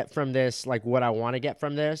from this like what I want to get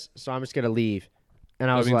from this, so I'm just gonna leave.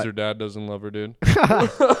 And I was like, that means her dad doesn't love her, dude.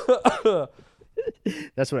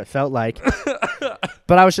 That's what it felt like.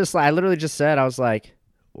 But I was just like, I literally just said, I was like,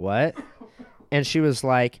 what? And she's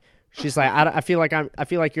like, I feel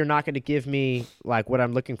like you're not going to give me like what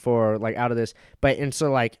I'm looking for, like out of this. And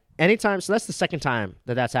anytime, so that's the second time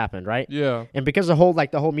that's happened, right? Yeah. And because the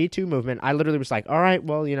whole Me Too movement, I literally was like, all right,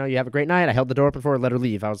 well, you have a great night. I held the door open for her, let her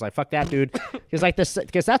leave. I was like, fuck that, dude.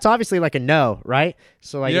 Because that's obviously like a no, right?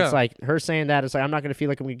 So like it's like her saying that, it's like, I'm not gonna feel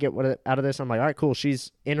like I'm gonna get what out of this. I'm like, all right, cool.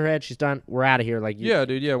 She's in her head. She's done. We're out of here. Like, yeah,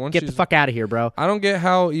 dude. Yeah. Once get the fuck out of here, bro. I don't get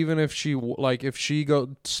how even if she if she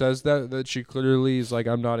says that she clearly is like,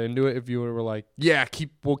 I'm not into it. If you were like, yeah,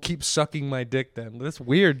 we'll keep sucking my dick, then that's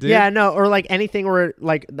weird, dude. Yeah, no, or like anything where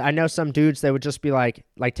like I know some dudes they would just be like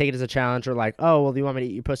take it as a challenge or like, oh well, do you want me to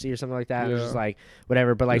eat your pussy or something like that? And it's just like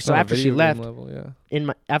whatever. But like it's so after she left, level,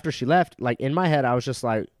 after she left, like in my head I was just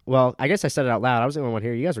like, well, I guess I said it out loud. I was the only one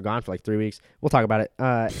here. You guys were gone for like 3 weeks. We'll talk about it.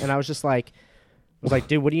 And I was just like,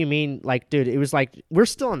 dude, what do you mean? Like, dude, it was like we're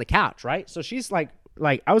still on the couch, right? So she's like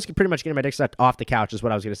I was pretty much getting my dick sucked off the couch is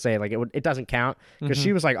what I was gonna say. Like it doesn't count because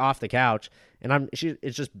she was like off the couch and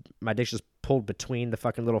it's just my dick's just pulled between the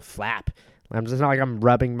fucking little flap. I'm just not like I'm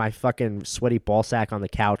rubbing my fucking sweaty ball sack on the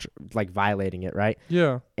couch, like violating it, right?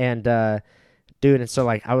 Yeah. And dude, and so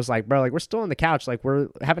like I was like, bro, like we're still on the couch, like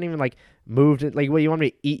haven't even like moved it. Like, what, you want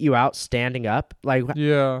me to eat you out standing up? Like,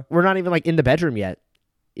 yeah, we're not even like in the bedroom yet,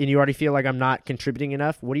 and you already feel like I'm not contributing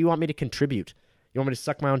enough. What do you want me to contribute? You want me to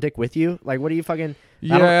suck my own dick with you? Like, what are you fucking?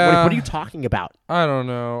 Yeah. What are you talking about? I don't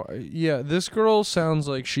know. Yeah, this girl sounds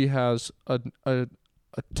like she has a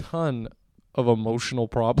ton of emotional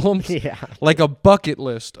problems. Yeah. Like a bucket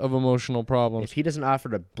list of emotional problems. If he doesn't offer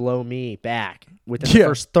to blow me back within the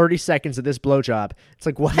first 30 seconds of this blowjob, it's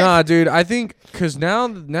like, what? Nah, dude, I think because now,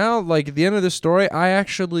 like at the end of this story, I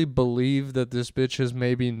actually believe that this bitch has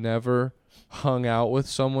maybe never hung out with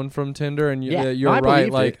someone from Tinder. And you're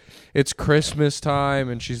right. Like, it's Christmas time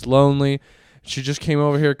and she's lonely. She just came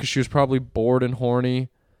over here because she was probably bored and horny.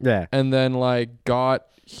 Yeah. And then like got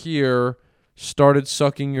here, started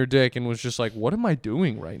sucking your dick, and was just like, "What am I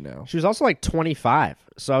doing right now?" She was also like 25,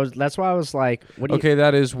 so that's why I was like, "What?" Do you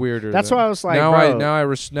that is weirder. That's why I was like, now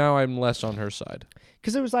bro. now I'm less on her side.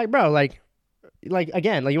 Because it was like, bro, like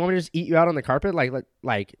again, like you want me to just eat you out on the carpet,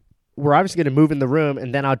 like we're obviously gonna move in the room,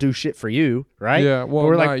 and then I'll do shit for you, right? Yeah, well,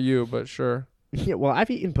 not like, you, but sure. Yeah, well,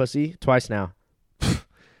 I've eaten pussy twice now.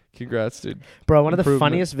 Congrats, dude. Bro, one of the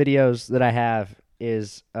funniest videos that I have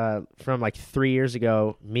is from like 3 years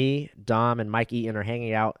ago. Me, Dom, and Mike Eaton are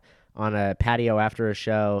hanging out on a patio after a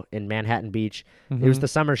show in Manhattan Beach. It was the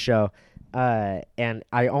summer show, and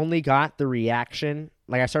I only got the reaction.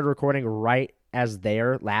 Like, I started recording right as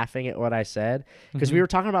they're laughing at what I said, because we were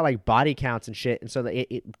talking about like body counts and shit, and so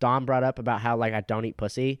Dom brought up about how like I don't eat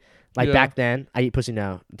pussy. Like back then, I eat pussy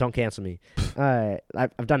now. Don't cancel me.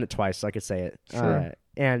 I've done it twice, so I could say it. Sure.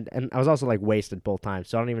 And I was also like wasted both times,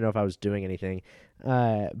 so I don't even know if I was doing anything.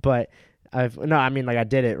 But I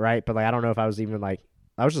did it right, but like I don't know if I was even like,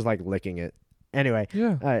 I was just like licking it. Anyway.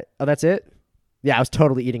 Yeah. Oh, that's it. Yeah, I was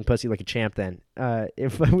totally eating pussy like a champ then.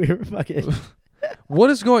 If we were fucking. What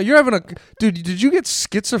is going? You're having dude. Did you get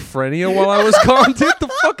schizophrenia while I was gone? Dude, the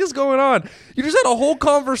fuck is going on? You just had a whole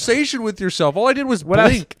conversation with yourself. All I did was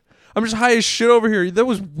blink. I'm just high as shit over here. That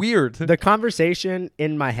was weird. The conversation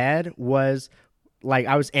in my head was like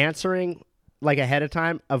I was answering like ahead of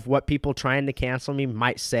time of what people trying to cancel me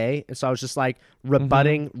might say, and so I was just like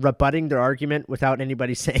rebutting their argument without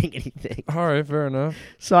anybody saying anything. All right, fair enough.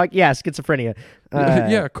 So like, yeah, schizophrenia.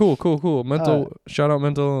 Yeah, cool. Mental shout out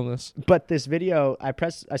mental illness. But this video, I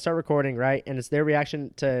start recording, right, and it's their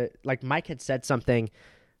reaction to like Mike had said something,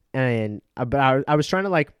 and but I was trying to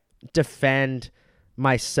like defend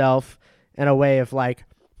myself in a way of like,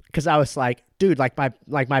 because I was like, dude, like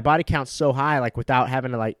my body count's so high, like without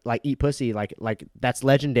having to like eat pussy, like that's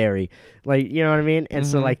legendary, like, you know what I mean? And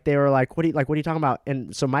so like they were like, what are you talking about?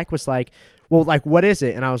 And so Mike was like, well, like what is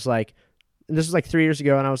it? And I was like, and this was like 3 years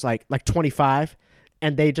ago, and I was like 25,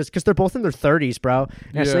 and they just, because they're both in their 30s, bro,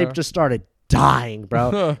 and so they just started dying,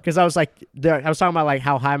 bro, because I was like, I was talking about like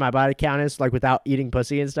how high my body count is, like without eating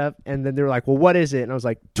pussy and stuff, and then they were like, well, what is it? And I was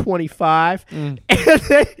like, 25. And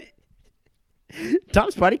then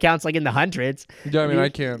Tom's body count's like in the hundreds. Yeah, I mean, I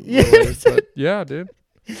can't relate, but yeah, dude.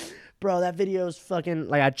 Bro, that video's fucking,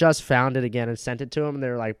 like, I just found it again and sent it to them, and they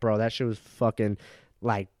were like, bro, that shit was fucking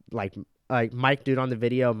like Mike, dude, on the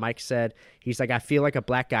video, Mike said, he's like, I feel like a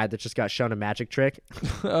black guy that just got shown a magic trick.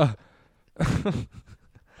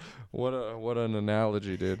 What an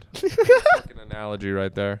analogy, dude. Fucking analogy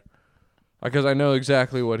right there. Because I know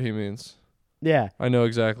exactly what he means. Yeah. I know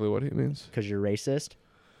exactly what he means. Because you're racist?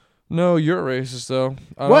 No, you're racist, though.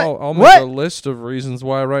 What? I'll make a list of reasons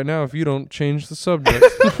why right now if you don't change the subject.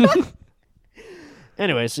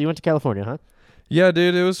 Anyway, so you went to California, huh? Yeah,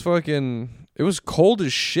 dude, it was cold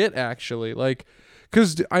as shit, actually. Like,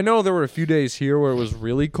 because I know there were a few days here where it was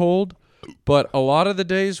really cold, But a lot of the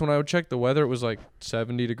days when I would check the weather, it was like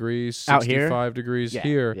 70 degrees, Out here? 65 degrees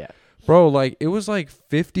here. Yeah. Bro, like it was like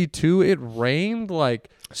 52. It rained like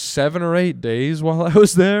 7 or 8 days while I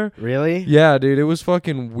was there. Really? Yeah, dude, it was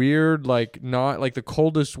fucking weird. Like not like the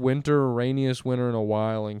coldest winter, rainiest winter in a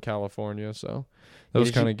while in California. So that was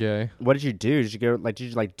kind of gay. What did you do? Did you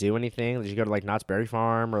do anything? Did you go to like Knott's Berry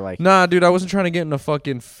Farm or like? Nah, dude, I wasn't trying to get in a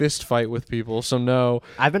fucking fist fight with people. So no.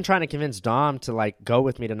 I've been trying to convince Dom to like go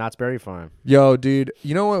with me to Knott's Berry Farm. Yo, dude,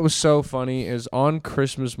 you know what was so funny is on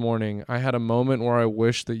Christmas morning, I had a moment where I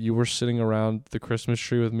wished that you were sitting around the Christmas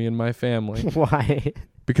tree with me and my family. Why?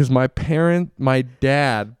 Because my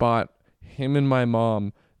dad bought him and my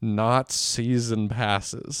mom Knott's season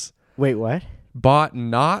passes. Wait, what? Bought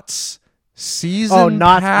Knott's season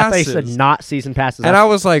Knott's. passes. I thought you said not season passes. And I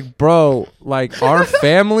was like, bro, like our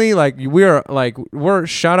family, like we're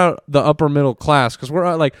shout out the upper middle class because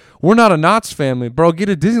we're not a Knott's family, bro. Get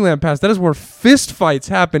a Disneyland pass. That is where fist fights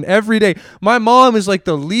happen every day. My mom is like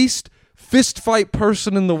the least fist fight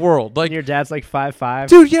person in the world. Like, and your dad's like 5'5".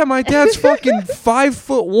 Dude, yeah, my dad's fucking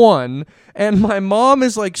 5'1", and my mom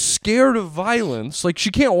is like scared of violence. Like she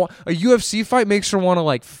can't. A UFC fight makes her want to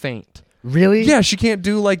like faint. Really? Yeah, she can't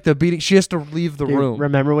do like the beating. She has to leave the room.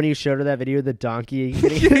 Remember when you showed her that video of the donkey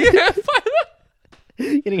getting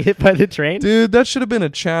hit by the train? Dude, that should have been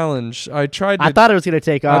a challenge. I thought it was gonna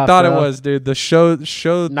take off. I thought it was, dude. The show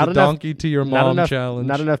the donkey to your mom challenge.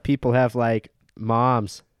 Not enough people have like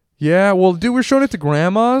moms. Yeah, well, dude, we're showing it to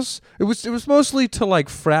grandmas. It was mostly to like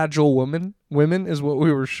fragile women. Women is what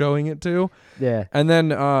we were showing it to. Yeah. And then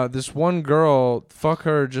this one girl, fuck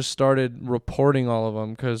her, just started reporting all of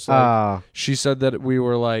them because she said that we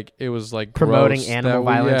were like, it was like promoting gross, animal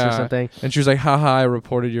violence or something. And she was like, haha, I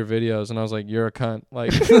reported your videos. And I was like, you're a cunt.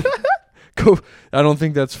 Like, go. I don't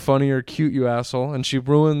think that's funny or cute, you asshole. And she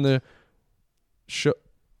ruined the show.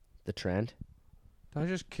 The trend? Did I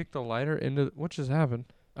just kick the lighter into what just happened?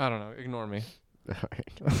 I don't know. Ignore me.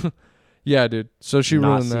 Yeah, dude. So she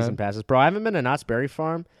ruined that. Season passes. Bro, I haven't been to Knott's Berry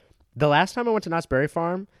Farm. The last time I went to Knott's Berry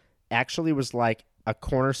Farm actually was like a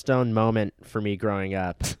cornerstone moment for me growing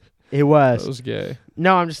up. It was. That was gay.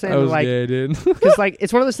 No, I'm just saying that was like gay, dude. Because like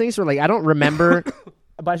it's one of those things where like I don't remember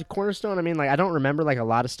by cornerstone, I mean like I don't remember like a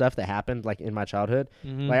lot of stuff that happened like in my childhood.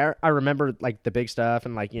 Mm-hmm. Like I remember like the big stuff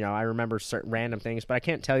and like, you know, I remember certain random things, but I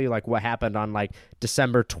can't tell you like what happened on like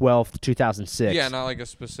December 12th, 2006. Yeah, not like a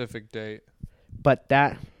specific date. But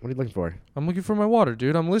that, what are you looking for? I'm looking for my water,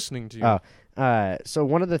 dude. I'm listening to you. Oh, so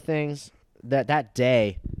one of the things that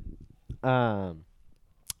day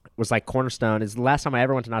was like cornerstone is the last time I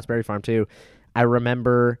ever went to Knott's Berry Farm too. I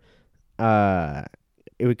remember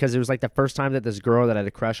because it was like the first time that this girl that I had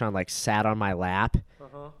a crush on like sat on my lap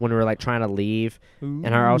when we were like trying to leave. Ooh.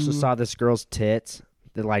 And I also saw this girl's tits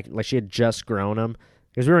that like she had just grown them.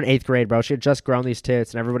 Because we were in 8th grade, bro. She had just grown these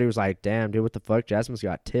tits, and everybody was like, damn, dude, what the fuck? Jasmine's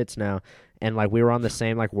got tits now. And, like, we were on the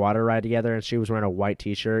same, like, water ride together, and she was wearing a white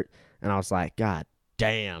T-shirt. And I was like, God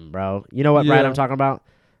damn, bro. You know what ride I'm talking about?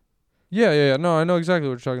 Yeah. No, I know exactly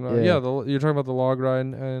what you're talking about. Yeah, you're talking about the log ride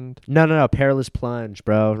and... No. Perilous Plunge,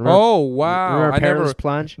 bro. Remember, oh, wow. Remember Perilous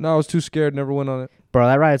Plunge? No, I was too scared. Never went on it. Bro,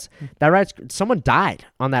 that ride's someone died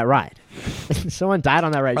on that ride. Someone died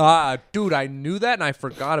on that ride. Dude, I knew that and I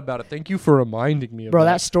forgot about it. Thank you for reminding me of Bro,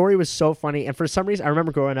 that story was so funny. And for some reason, I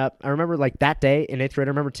remember growing up, like that day in 8th grade,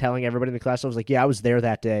 I remember telling everybody in the class, I was like, yeah, I was there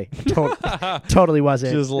that day. Totally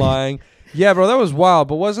wasn't. Just lying. Yeah, bro, that was wild.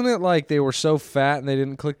 But wasn't it like they were so fat and they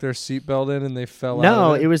didn't click their seatbelt in and they fell out?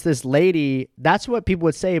 No, it was this lady. That's what people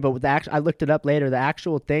would say. But I looked it up later. The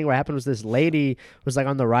actual thing what happened was this lady was like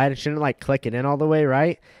on the ride and she didn't like click it in all the way,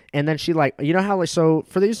 right? And then she like, you know how like, so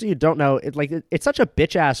for those of you who don't know, it's such a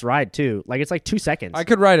bitch ass ride too. Like it's like 2 seconds. I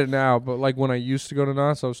could ride it now, but like when I used to go to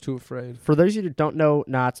Knott's, I was too afraid. For those of you who don't know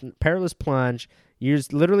Knott's, Perilous Plunge, you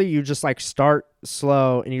just like start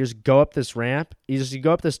slow and you just go up this ramp. You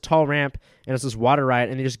go up this tall ramp and it's this water ride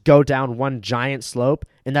and you just go down one giant slope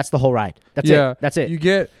and that's the whole ride. That's it. That's it.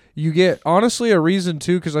 You get honestly a reason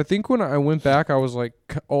too, because I think when I went back, I was like,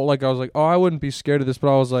 I wouldn't be scared of this,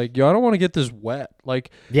 but I was like, yo, I don't want to get this wet.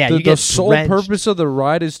 Like, the sole purpose of the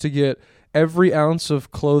ride is to get every ounce of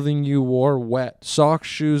clothing you wore wet. Socks,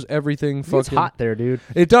 shoes, everything. It's hot there, dude.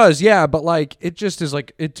 It does, yeah, but like it just is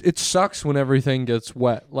like it sucks when everything gets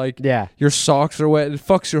wet. Like your socks are wet. It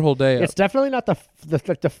fucks your whole day up. It's definitely not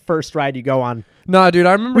the first ride you go on. Nah, dude,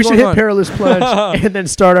 I remember we should hit Perilous Plunge and then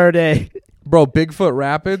start our day. Bro, Bigfoot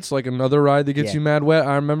Rapids, like another ride that gets you mad wet.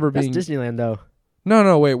 I remember being... That's Disneyland, though.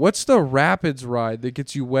 No, wait. What's the Rapids ride that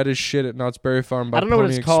gets you wet as shit at Knott's Berry Farm by I don't know what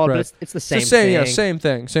it's called, but it's the same thing. Yeah, same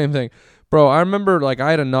thing. Bro, I remember like I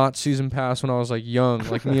had a Knot season pass when I was like young,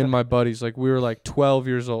 like me and my buddies, like we were like 12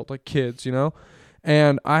 years old, like kids, you know?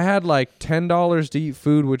 And I had like $10 to eat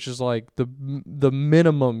food, which is like the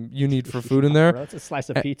minimum you need for food in there. Bro, it's a slice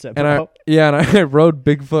of pizza, And bro. I rode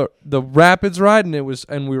Bigfoot the Rapids ride,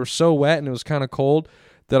 and we were so wet and it was kind of cold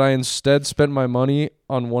that I instead spent my money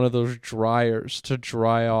on one of those dryers to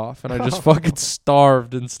dry off, and I just fucking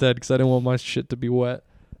starved instead because I didn't want my shit to be wet.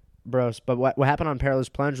 Bros, but what happened on Perilous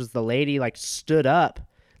Plunge was the lady like stood up.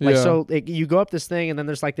 Like, so you go up this thing and then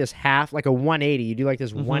there's like this half, like a 180. You do like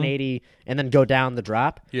this 180 and then go down the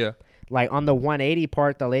drop. Yeah. Like on the 180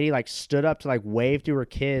 part, the lady like stood up to like wave to her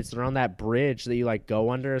kids. They're on that bridge that you like go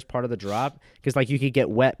under as part of the drop because like you could get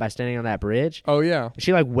wet by standing on that bridge. Oh yeah.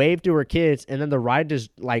 She like waved to her kids and then the ride just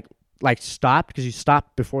like stopped because you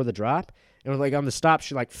stopped before the drop. And like on the stop,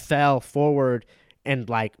 she like fell forward and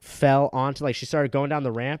like fell onto like she started going down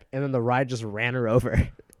the ramp and then the ride just ran her over.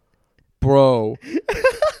 Bro.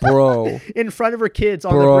 In front of her kids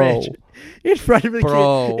on the bridge. In front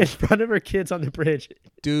of her kids on the bridge.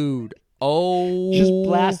 Dude. Oh. Just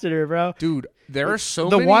blasted her, bro. Dude, there are so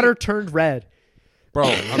the many. The water turned red. Bro,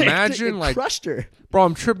 imagine it like crushed her. Bro,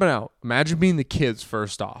 I'm tripping out. Imagine being the kids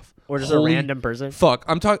first off. Or just a random person. Fuck.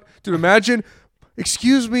 I'm talking dude, imagine,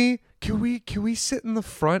 excuse me, can we sit in the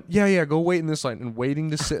front? Yeah, go wait in this line and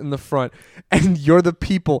waiting to sit in the front. And you're the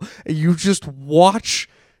people and you just watch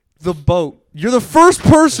the boat. You're the first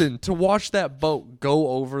person to watch that boat go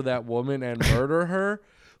over that woman and murder her.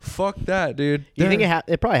 Fuck that, dude. You think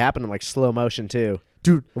it probably happened in like slow motion too,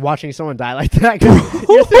 dude? Watching someone die like that,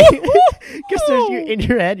 because in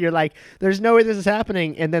your head you're like, "There's no way this is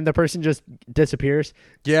happening," and then the person just disappears.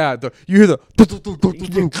 Yeah, you hear the,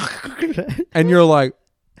 and you're like,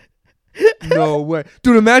 no way,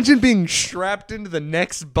 dude. Imagine being strapped into the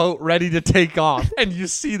next boat, ready to take off, and you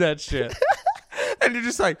see that shit, and you're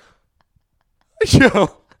just like.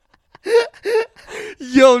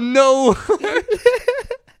 Yo, no.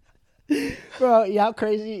 Bro, yeah, how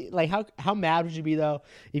crazy, like how mad would you be though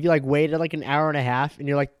if you like waited like an hour and a half and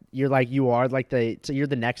you're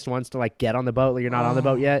the next ones to like get on the boat, like you're not on the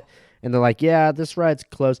boat yet, and they're like, yeah, this ride's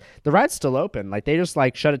closed. The ride's still open. Like they just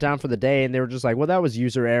like shut it down for the day and they were just like, well, that was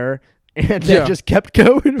user error, and they just kept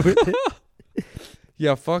going with it.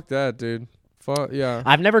 Yeah, fuck that, dude. Fuck yeah.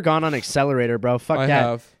 I've never gone on Accelerator, bro. Fuck that. I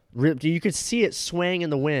have. You could see it swaying in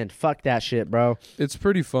the wind. Fuck that shit, bro. It's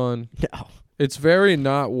pretty fun. No. It's very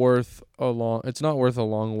not worth a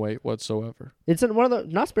long wait whatsoever. It's in one of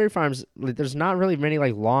the Knott's Berry Farms. Like, there's not really many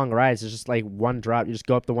like long rides. It's just like one drop. You just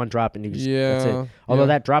go up the one drop and you just that's it. Although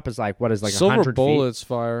that drop is like what is like Silver 100 Bullet's feet.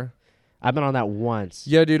 fire. I've been on that once.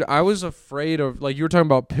 Yeah, dude. I was afraid of like you were talking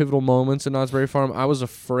about pivotal moments in Knott's Berry Farm. I was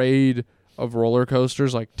afraid of roller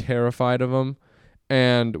coasters, like terrified of them.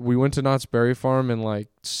 And we went to Knott's Berry Farm in like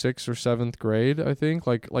 6th or 7th grade, I think,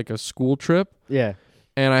 like a school trip. Yeah.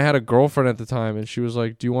 And I had a girlfriend at the time, and she was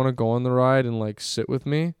like, "Do you want to go on the ride and like sit with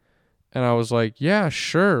me?" And I was like, "Yeah,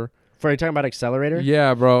 sure." Are you talking about Accelerator?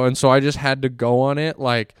 Yeah, bro. And so I just had to go on it,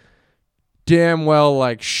 like damn well,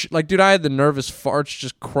 like dude, I had the nervous farts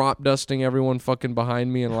just crop dusting everyone fucking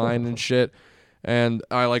behind me in line and shit, and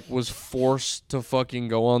I like was forced to fucking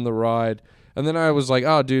go on the ride. And then I was like,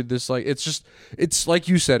 oh, dude, this, like, it's like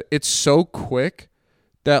you said, it's so quick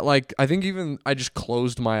that, like, I think even I just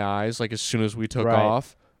closed my eyes, like, as soon as we took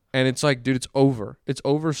off. And it's like, dude, it's over. It's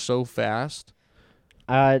over so fast.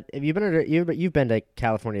 Have you you've been to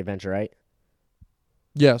California Adventure, right?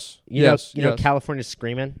 Yes. You know California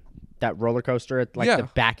Screamin'? That roller coaster at, like, the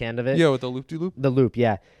back end of it? Yeah, with the loop-de-loop? The loop,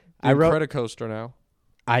 yeah. I rode Credit Coaster now.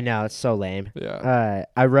 I know, it's so lame. Yeah.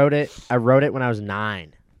 I rode it when I was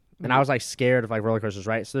 9. And I was like scared of like roller coasters,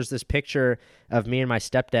 right? So there's this picture of me and my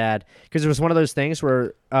stepdad because it was one of those things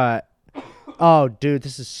where, oh, dude,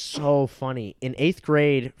 this is so funny. In 8th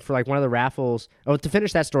grade for like one of the raffles. Oh, to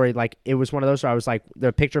finish that story, like it was one of those where I was like,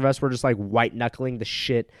 the picture of us were just like white knuckling the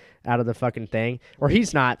shit out of the fucking thing. Or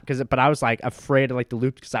he's not, but I was like afraid of like the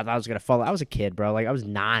loop because I thought I was gonna fall. I was a kid, bro. Like I was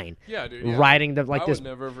 9. Yeah, dude. Yeah. Riding the like I this. would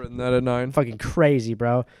never have written that at 9. Fucking crazy,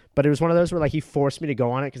 bro. But it was one of those where like he forced me to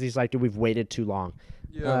go on it because he's like, dude, we've waited too long.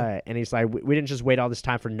 Yeah. And he's like, we didn't just wait all this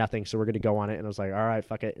time for nothing, so we're gonna go on it. And I was like, all right,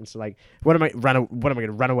 fuck it. And so like, what am I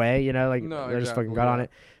gonna run away? You know, like no, I just fucking got on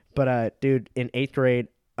it. But dude, in 8th grade,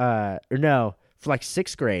 for like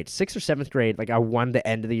 6th grade, 6th or 7th grade, like I won the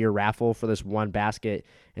end of the year raffle for this one basket,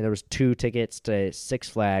 and there was 2 tickets to Six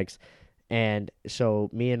Flags. And so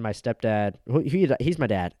me and my stepdad, he's my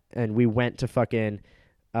dad, and we went to fucking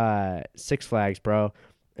Six Flags, bro.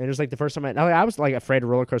 And it was like the first time I was like afraid of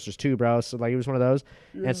roller coasters too, bro. So like it was one of those.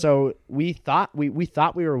 Yeah. And so we thought we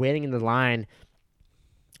were waiting in the line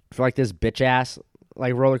for like this bitch ass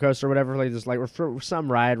like roller coaster or whatever, like this, like for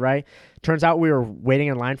some ride, right? Turns out we were waiting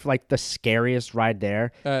in line for like the scariest ride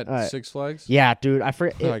there at Six Flags. Yeah, dude, I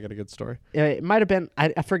forget. I got a good story. It might have been.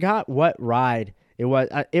 I forgot what ride it was.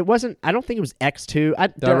 It wasn't. I don't think it was X2.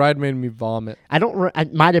 That ride made me vomit. I don't. I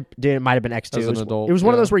might have. Dude, it might have been X2. As an adult, it was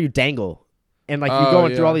one of those where you dangle. And like you're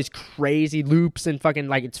going through all these crazy loops and fucking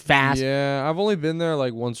like it's fast. Yeah, I've only been there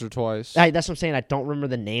like once or twice. That's what I'm saying. I don't remember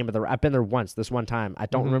the name of the. I've been there once. This one time, I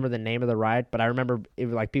don't remember the name of the ride, but I remember it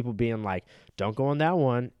was like people being like, "Don't go on that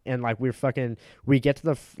one." And like we get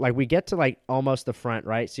to like almost the front,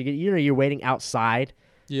 right? So you're waiting outside.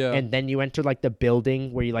 Yeah. And then you enter like the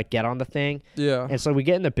building where you like get on the thing. Yeah. And so we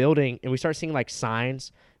get in the building and we start seeing like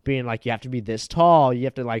signs being like, you have to be this tall. You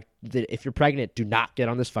have to like, if you're pregnant, do not get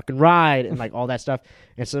on this fucking ride and like all that stuff.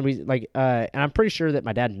 And so we like, and I'm pretty sure that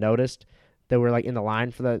my dad noticed that we're like in the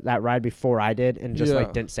line for that ride before I did and just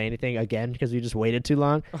like didn't say anything again because we just waited too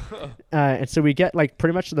long. And so we get like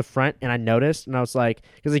pretty much to the front and I noticed and I was like,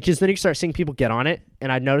 because then you start seeing people get on it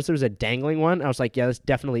and I noticed there was a dangling one. I was like, yeah, this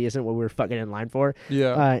definitely isn't what we were fucking in line for.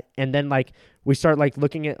 Yeah. And then like I started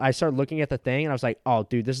looking at the thing and I was like, oh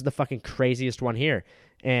dude, this is the fucking craziest one here.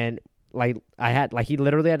 And like he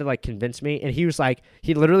literally had to like convince me and he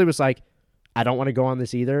literally was like, I don't want to go on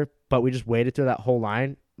this either, but we just waited through that whole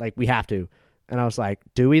line. Like we have to. And I was like,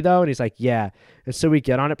 do we though? And he's like, yeah. And so we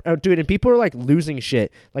get on it. Oh, dude, and people are like losing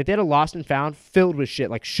shit. Like they had a lost and found filled with shit,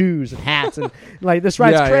 like shoes and hats. And like this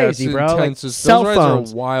ride's crazy, it's bro. Intense. Like cell those phones.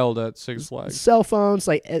 rides are wild at Six Flags. Cell phones.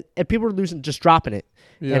 Like, and people are losing, just dropping it.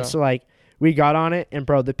 Yeah. And so like we got on it and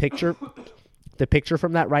bro, the picture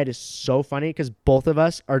from that ride is so funny because both of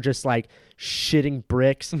us are just like shitting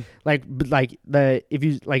bricks.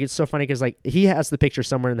 It's so funny because like he has the picture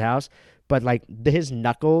somewhere in the house, but like his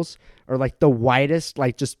knuckles are like the whitest,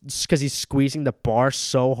 like just because he's squeezing the bar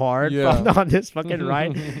so hard on this fucking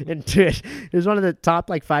ride. And dude, it was one of the top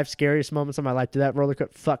like 5 scariest moments of my life. Dude, that roller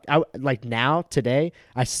coaster, fuck. Today,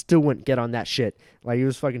 I still wouldn't get on that shit. Like it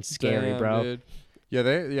was fucking scary, bro. Dude.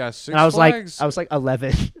 Yeah, Six and I Flags. was like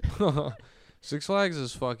 11. Six Flags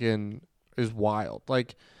is wild.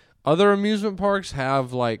 Like other amusement parks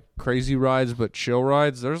have like crazy rides, but chill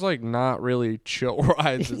rides. There's like not really chill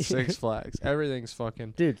rides at Six Flags. Everything's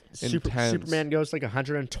fucking intense. Superman goes like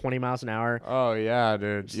 120 miles an hour. Oh yeah,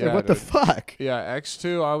 dude. Yeah, what the fuck? Yeah,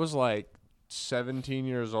 X2. I was like 17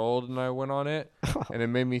 years old and I went on it, and it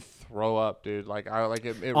made me throw up, dude. Like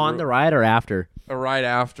it on the ride or after? A ride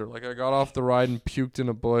after. Like I got off the ride and puked in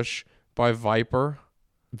a bush by Viper,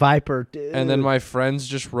 dude. And then my friends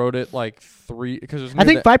just rode it like 3 because I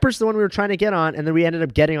think Viper's the one we were trying to get on, and then we ended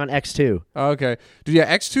up getting on X2. Okay, dude.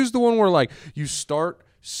 Yeah, X2's the one where like you start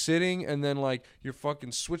sitting and then like you're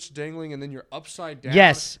fucking switch dangling and then you're upside down.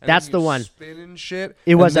 Yes, that's the one. Spinning shit.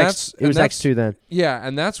 It was X2 then. Yeah,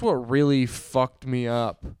 and that's what really fucked me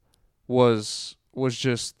up. Was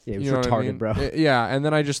just it was you know retarded, what I mean? Bro. Yeah, and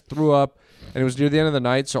then I just threw up, and it was near the end of the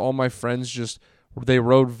night, so all my friends they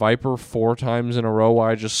rode Viper 4 times in a row while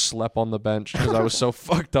I just slept on the bench because I was so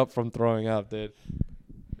fucked up from throwing up, dude.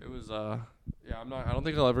 It was yeah, I don't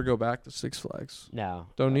think I'll ever go back to Six Flags. No.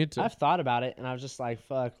 Don't need to. I've thought about it and I was just like,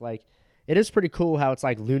 fuck, like it is pretty cool how it's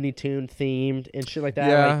like Looney Tune themed and shit like that.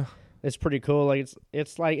 Yeah. Like, it's pretty cool. Like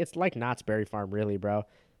it's like Knott's Berry Farm really, bro.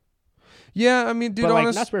 Yeah, I mean, dude, but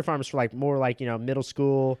like Knott's Berry Farm is for like more like, middle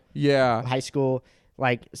school, high school.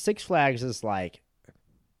 Like Six Flags is like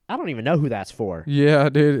I don't even know who that's for. Yeah,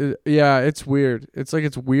 dude. It's weird. It's like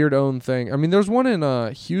its weird own thing. I mean, there's one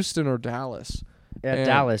in Houston or Dallas. Yeah,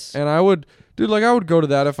 Dallas. And I would go to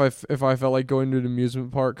that if I felt like going to an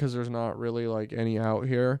amusement park because there's not really like any out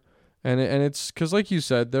here, and it's because like you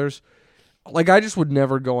said, there's like I just would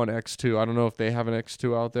never go on X2. I don't know if they have an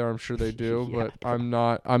X2 out there. I'm sure they do, but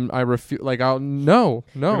I refuse. Like no.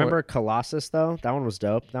 Remember Colossus though? That one was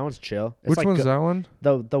dope. That one's chill. It's Which like one's that one?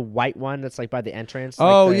 The white one that's like by the entrance.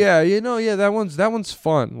 Oh like that one's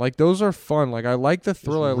fun. Like those are fun. Like I like the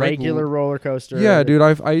thrill. I regular roller coaster. Yeah, dude.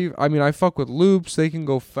 I mean I fuck with loops. They can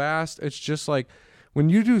go fast. It's just like when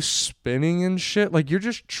you do spinning and shit. Like you're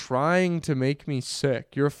just trying to make me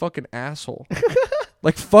sick. You're a fucking asshole.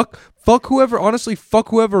 Like fuck whoever. Honestly, fuck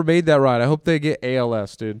whoever made that ride. I hope they get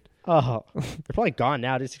ALS, dude. Oh, they're probably gone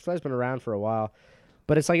now. Six Flags been around for a while,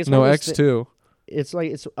 but it's like it's no X2. It's like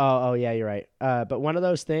it's oh yeah, you're right. But one of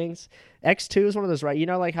those things, X2 is one of those, right? You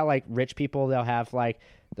know, like how like rich people they'll have like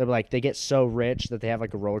they get so rich that they have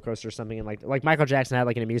like a roller coaster or something, and like Michael Jackson had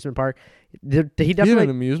like an amusement park. He definitely had an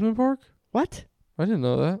amusement park. What? I didn't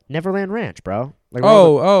know that. Neverland Ranch, bro. Like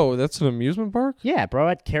that's an amusement park? Yeah, bro.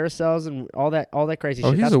 At carousels and all that crazy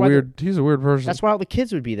shit. He's a weird person. That's why all the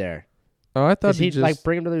kids would be there. Oh, I thought Because he he'd just like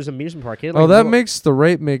bring him to this amusement park. He had, like, that little- makes the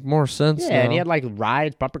rate make more sense. yeah, now. and he had like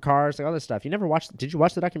rides, bumper cars, like all this stuff. You never watched? Did you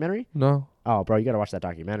watch the documentary? No, Oh, bro, you gotta watch that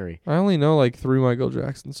documentary. I only know like 3 Michael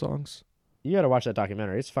Jackson songs. You gotta watch that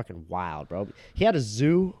documentary. It's fucking wild, bro. He had a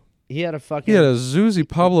zoo. He had a fucking. He had a Zuzi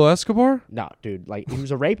Pablo Escobar. No, dude. Like he was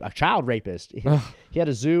a child rapist. He had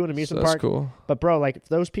a zoo, an amusement That's park. cool. But bro, like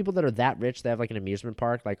those people that are that rich, they have like an amusement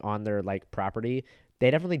park like on their like property. They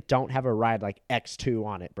definitely don't have a ride like X2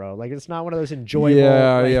 on it, bro. Like it's not one of those enjoyable.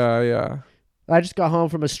 Yeah, like, yeah. I just got home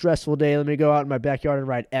from a stressful day. Let me go out in my backyard and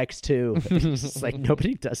ride X2. It's just like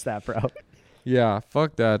nobody does that, bro. Yeah,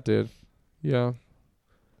 fuck that, dude. Yeah.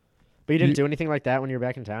 But you didn't do anything like that when you were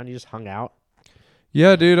back in town. You just hung out.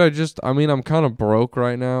 Yeah, dude. I'm kind of broke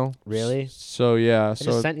right now. Really? So yeah. I So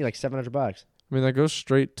just sent you like $700. I mean, that goes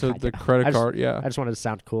straight to I the know. credit card. Yeah. I just wanted to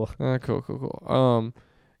sound cool. Cool.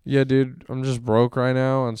 Yeah, dude. I'm just broke right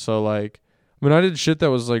now, and so like, I mean, I did shit that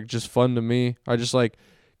was like just fun to me. I just like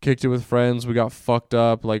kicked it with friends. We got fucked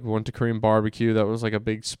up. Like went to Korean barbecue. That was like a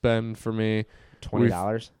big spend for me.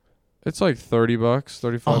 $20. It's like $30,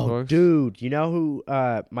 $35. Oh, dude, you know who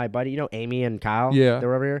my buddy, you know Amy and Kyle? Yeah. They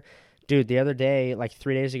were over here. Dude, the other day, like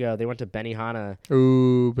 3 days ago, they went to Benihana.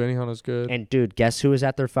 Ooh, Benihana's good. And dude, guess who was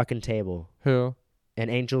at their fucking table? Who? An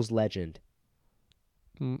Angels legend.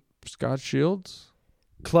 Scott Shields?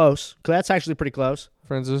 Close. That's actually pretty close.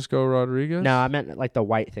 Francisco Rodriguez? No, I meant like the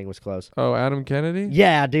white thing was close. Oh, Adam Kennedy?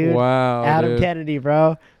 Yeah, dude. Wow. Adam dude. Kennedy,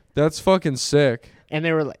 bro. That's fucking sick. And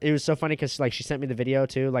it was so funny because like she sent me the video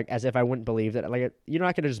too, like as if I wouldn't believe that. Like you're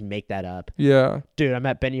not gonna just make that up, Yeah. dude. I'm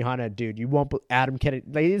at Benihana, dude. You won't. Adam Kennedy.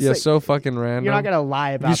 Like, it's Yeah, like, so fucking random. you're not gonna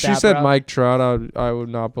lie about If she that. said bro. Mike Trout, I would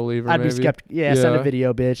not believe her. I'd be maybe. skeptical. Yeah, send a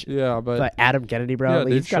video, bitch. Yeah, But Adam Kennedy, bro, Yeah, like,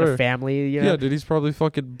 dude, he's got a sure. family, you know. yeah, dude, he's probably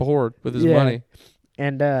fucking bored with his Yeah. money.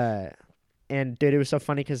 And dude, it was so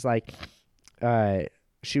funny because like,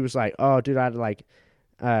 she was like, "Oh, dude, I'd like,"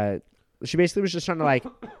 she basically was just trying to like,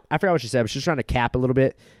 I forgot what she said, but she was trying to cap a little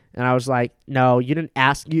bit. And I was like, "No, you didn't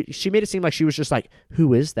ask." She made it seem like she was just like,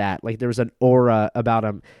 "Who is that?" Like there was an aura about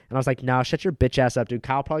him. And I was like, "No, shut your bitch ass up, dude.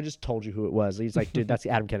 Kyle probably just told you who it was." He's like, "Dude, that's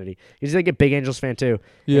Adam Kennedy." He's like a big Angels fan too.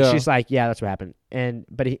 Yeah. And she's like, "Yeah, that's what happened." And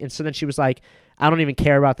so then she was like, "I don't even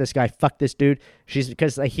care about this guy. Fuck this dude."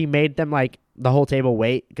 Because like he made them like the whole table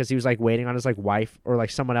wait because he was like waiting on his like wife or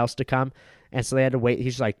like someone else to come. And so they had to wait.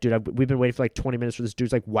 He's like, "Dude, we've been waiting for like 20 minutes for this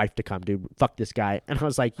dude's like wife to come, dude. Fuck this guy." And I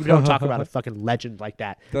was like, "You don't talk about a fucking legend like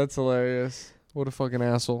that." That's hilarious. What a fucking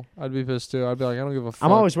asshole. I'd be pissed too. I'd be like, I don't give a fuck.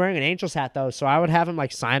 I'm always wearing an Angels hat though, so I would have him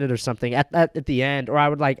like sign it or something at the end, or I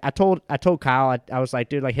would like I told Kyle I was like,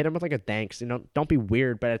 "Dude, like hit him with like a thanks, you know, don't be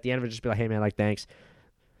weird," but at the end of it, just be like, "Hey man, like thanks."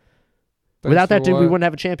 Without that dude, we wouldn't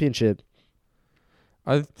have a championship.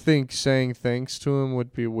 I think saying thanks to him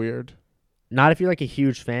would be weird. Not if you're like a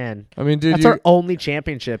huge fan. I mean, dude, That's our only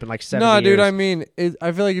championship in like 7 years. no, dude. I mean,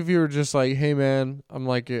 I feel like if you were just like, "Hey, man, I'm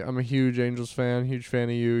a huge Angels fan, huge fan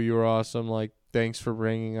of you. You were awesome. Like, thanks for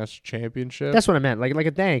bringing us a championship." That's what I meant. Like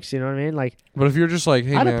a thanks. You know what I mean? Like But if you're just like,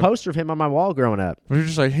 "Hey, I had man," a poster of him on my wall growing up. if you're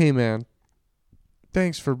just like, "Hey, man,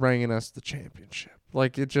 thanks for bringing us the championship."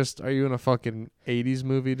 Like, are you in a fucking 80s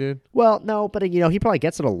movie, dude? Well, no, but you know he probably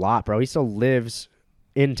gets it a lot, bro. He still lives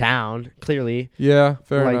in town, clearly. Yeah,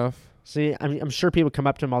 fair Like, enough. See, I'm sure people come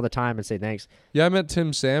up to him all the time and say thanks. Yeah, I met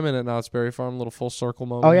Tim Salmon at Knott's Berry Farm. Little full circle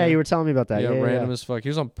moment. Oh yeah, here. you were telling me about that. Yeah, Yeah, random as fuck. He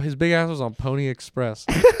was on his big ass was on Pony Express.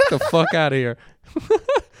 Get the fuck out of here.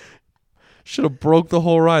 Should have broke the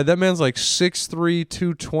whole ride. That man's like 6'3",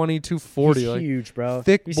 220, 240. He's like, huge, bro.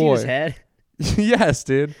 thick You see boy. his head? Yes,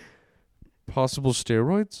 dude. Possible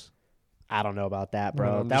steroids? I don't know about that, No,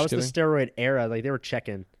 bro. I'm That was just the steroid era. Like they were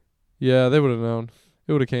checking. Yeah, they would have known.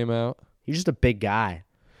 It would have came out. He's just a big guy.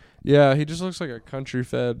 Yeah, he just looks like a country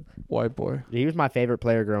fed white boy. He was my favorite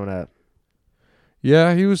player growing up.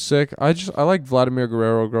 Yeah, he was sick. I liked Vladimir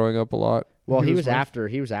Guerrero growing up a lot. Well, he was my-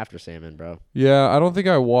 after Salmon, bro. Yeah, I don't think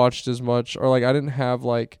I watched as much, or like I didn't have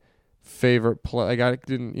like favorite play. Like I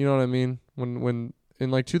didn't, you know what I mean? When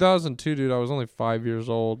in like 2002, dude, I was only 5 years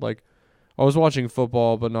old. Like I was watching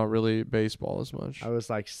football, but not really baseball as much. I was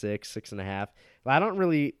like 6 and a half. I don't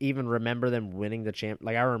really even remember them winning the champ.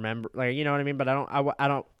 Like I remember, like you know what I mean. But I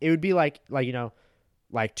don't. It would be like you know,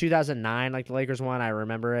 like 2009, like the Lakers won. I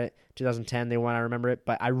remember it. 2010 they won. I remember it.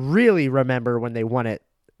 But I really remember when they won it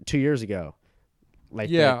 2 years ago. Like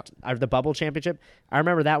Yeah. the bubble championship. I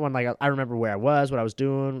remember that one. Like I remember where I was, what I was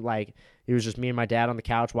doing. Like it was just me and my dad on the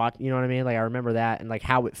couch watching. You know what I mean? Like I remember that and like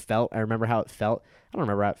how it felt. I remember how it felt. I don't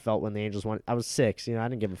remember how it felt when the Angels won. I was 6. You know, I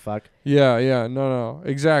didn't give a fuck. Yeah, no,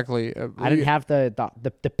 exactly. I didn't have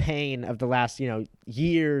the pain of the last, you know,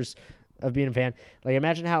 years of being a fan. Like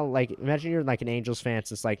imagine you're like an Angels fan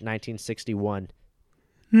since like 1961.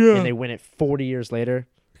 Yeah. and they win it 40 years later.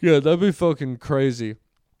 Yeah, that'd be fucking crazy.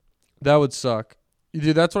 That would suck.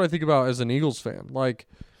 Dude, that's what I think about as an Eagles fan. Like,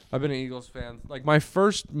 I've been an Eagles fan. Like, my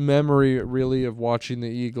first memory really of watching the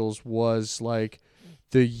Eagles was like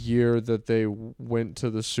the year that they went to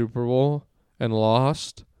the Super Bowl and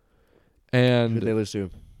lost. And Who did they lose to?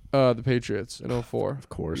 the Patriots in 2004. Of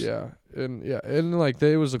course. And like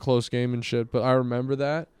it was a close game and shit, but I remember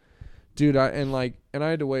that. Dude, I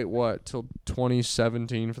had to wait till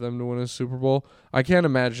 2017 for them to win a Super Bowl. I can't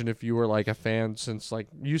imagine if you were like a fan since, like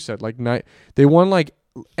you said, like they won like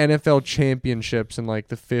NFL championships in like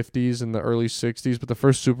the 50s and the early 60s, but the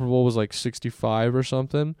first Super Bowl was like 65 or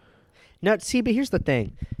something. No, see, but here's the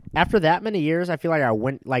thing. After that many years, I feel like I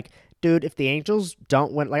went like, dude, if the Angels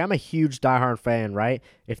don't win, like I'm a huge diehard fan, right?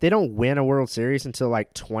 If they don't win a World Series until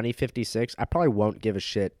like 2056, I probably won't give a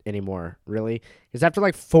shit anymore, really. Because after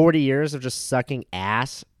like 40 years of just sucking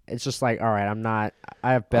ass, it's just like, all right,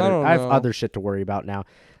 I have other shit to worry about now.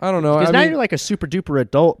 I don't know. Because now you're like a super duper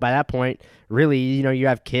adult by that point. Really, you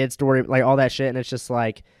have kids to worry, like all that shit, and it's just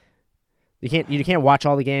like you can't watch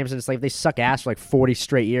all the games, and it's like if they suck ass for like 40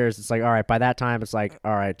 straight years. It's like, all right, by that time, it's like,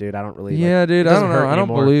 all right, dude, I don't really. Yeah, dude, I don't know. I don't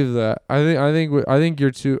anymore. believe that. I think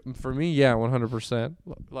you're too. For me, yeah, 100%.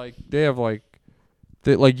 Like they have like.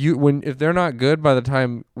 If they're not good by the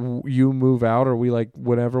time you move out or we like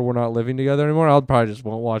whenever we're not living together anymore, I'll probably just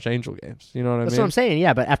won't watch Angel games. You know what I mean? That's what I'm saying.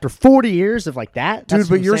 Yeah, but after 40 years of like that, dude.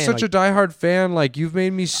 But you're such a diehard fan. Like you've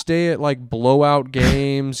made me stay at like blowout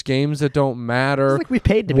games, games that don't matter. It's like we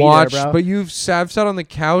paid to watch, be there, bro. But I've sat on the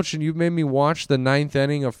couch and you've made me watch the 9th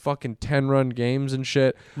inning of fucking 10-run games and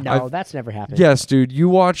shit. No, that's never happened. Yes, dude. You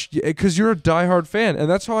watched because you're a diehard fan, and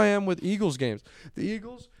that's how I am with Eagles games. The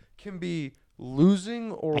Eagles can be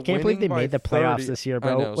losing or I can't believe they made the playoffs this year,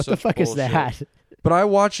 bro. Know, what the fuck bullshit. is that? But I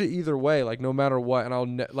watch it either way, like no matter what, and I'll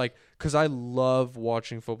because I love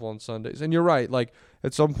watching football on Sundays. And you're right, like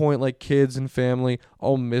at some point, like kids and family,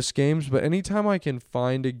 I'll miss games. But anytime I can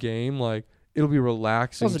find a game, like it'll be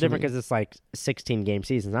relaxing. It's also different because it's like 16 game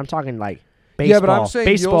seasons. I'm talking like baseball. Yeah, but I'm saying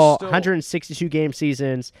baseball, 162 game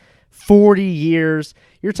seasons. 40 years.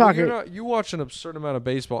 You're talking. You watch an absurd amount of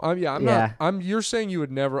baseball. I'm not. You're saying you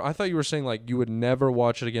would never. I thought you were saying like you would never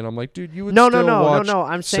watch it again. I'm like, dude, you would. No.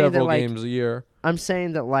 I'm saying several that, like, games a year. I'm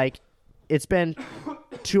saying that like it's been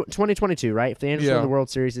 2022, right? If the Angels win the World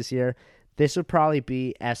Series this year, this would probably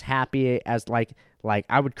be as happy as like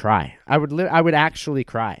I would cry. I would actually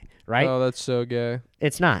cry. Right? Oh, that's so gay.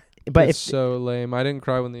 It's not. But it's so lame. I didn't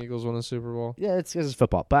cry when the Eagles won the Super Bowl. Yeah, it's because it's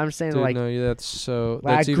football. But I'm saying, dude, like, no, that's so.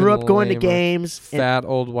 Like, I grew up going to games. Fat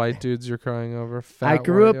old white dudes you're crying over. I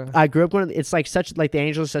grew up going. It's like such like the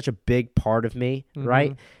Angels is such a big part of me,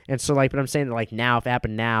 right? And so like, but I'm saying that like now, if it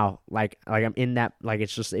happened now, like I'm in that, like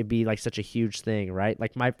it's just it'd be like such a huge thing, right?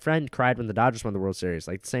 Like my friend cried when the Dodgers won the World Series,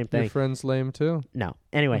 like the same thing. Your friend's lame too. No,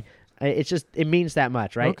 anyway. It's just it means that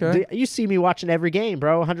much, right? Okay. You see me watching every game,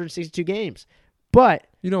 bro. 162 games, but.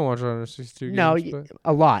 You don't watch 162 games. No,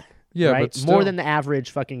 a lot. Yeah, right? but still. More than the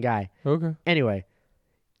average fucking guy. Okay. Anyway,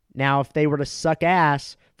 now if they were to suck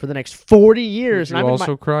ass for the next 40 years, would you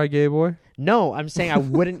also cry, gay boy? No, I'm saying I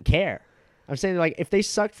wouldn't care. I'm saying like if they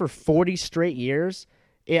sucked for 40 straight years,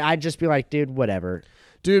 I'd just be like, dude, whatever.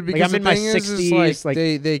 Dude, because like, I'm in my 60s. Is like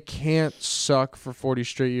they can't suck for 40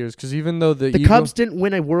 straight years because even though the Cubs didn't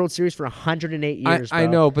win a World Series for 108 years. I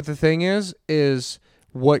know, but the thing is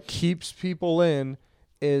what keeps people in.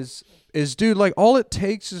 Is dude, like all it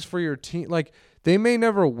takes is for your team, like they may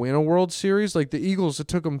never win a World Series, like the Eagles, it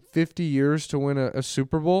took them 50 years to win a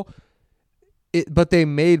Super Bowl, but they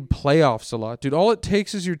made playoffs a lot, dude. All it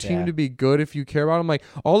takes is your team to be good if you care about them. Like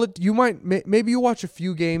maybe you watch a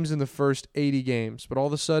few games in the first 80 games, but all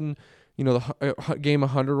of a sudden, the game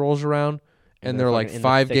 100 rolls around and they're like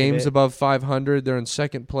 5 games above 500. They're in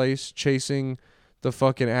second place chasing the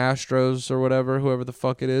fucking Astros or whoever the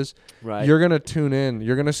fuck it is. Right. You're going to tune in.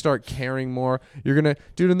 You're going to start caring more. You're going to,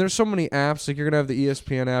 dude, and there's so many apps. Like, you're going to have the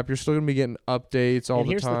ESPN app. You're still going to be getting updates all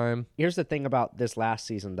the time. Here's the thing about this last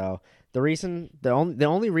season, though. The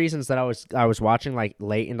only reasons that I was watching, like,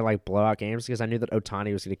 late into, like, blowout games because I knew that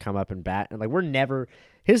Ohtani was going to come up and bat. And, like,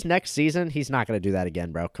 his next season, he's not going to do that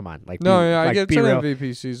again, bro. Come on. Like, I get it's an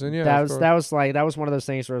MVP season. Yeah, that was one of those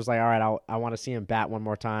things where it was like, all right, I want to see him bat one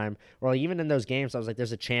more time. Or like, even in those games, I was like,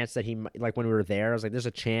 there's a chance that he, like when we were there, I was like, there's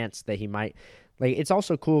a chance that he might. Like, it's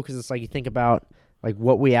also cool because it's like you think about like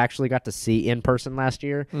what we actually got to see in person last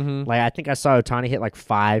year. Mm-hmm. Like, I think I saw Ohtani hit like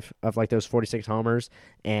 5 of like those 46 homers,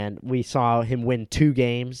 and we saw him win 2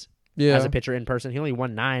 games. Yeah. As a pitcher in person, he only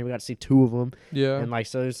won 9. We got to see 2 of them. Yeah, and like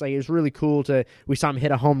so, it's like it was really cool we saw him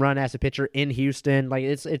hit a home run as a pitcher in Houston. Like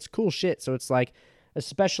it's cool shit. So it's like,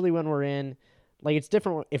 especially when we're in Like, it's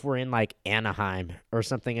different if we're in, like, Anaheim or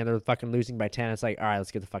something and they're fucking losing by 10. It's like, all right,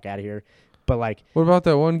 let's get the fuck out of here. But, like... What about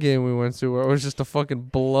that one game we went to where it was just a fucking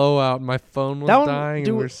blowout and my phone was dying?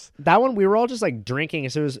 That one, we were all just, like, drinking.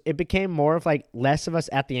 So it became more of, like, less of us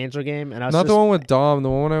at the Angel game. And I was Not the one with Dom. The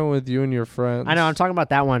one I went with you and your friends. I know. I'm talking about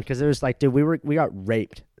that one because it was like, dude, we got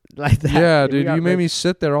raped. Like that. Yeah, dude, you made me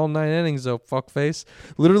sit there all 9 innings, though, fuckface.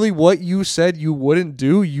 Literally, what you said you wouldn't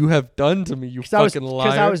do, you have done to me, you fucking liar.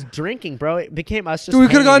 Because I was drinking, bro. It became us just. Dude, we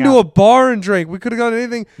could have gone to a bar and drank. We could have gone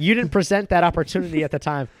anything. You didn't present that opportunity at the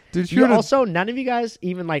time. Dude, you also, none of you guys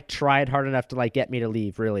even like tried hard enough to like get me to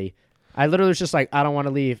leave. Really, I literally was just like, I don't want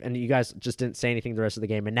to leave, and you guys just didn't say anything the rest of the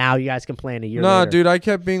game. And now you guys complain a year later. Nah, dude, I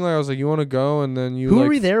kept being like, I was like, you want to go, and then you. Who like,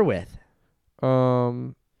 were you there with?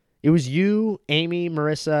 It was you, Amy,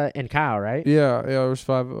 Marissa, and Kyle, right? Yeah, there was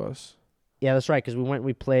 5 of us. Yeah, that's right, because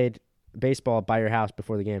we played baseball by your house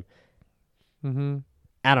before the game. Mm-hmm.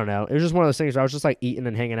 I don't know. It was just one of those things where I was just like eating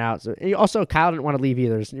and hanging out. So, and also, Kyle didn't want to leave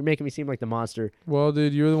either, so you're making me seem like the monster. Well,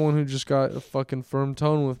 dude, you're the one who just got a fucking firm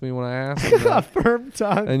tone with me when I asked him that. A firm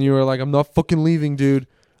tone? And you were like, I'm not fucking leaving, dude.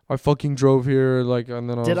 I fucking drove here. Like, and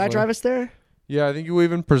then Did I drive us there? Yeah, I think you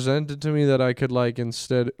even presented to me that I could, like,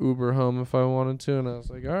 instead Uber home if I wanted to. And I was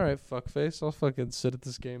like, all right, fuckface. I'll fucking sit at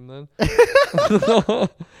this game then. I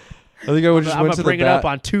think I would just went to the bring it up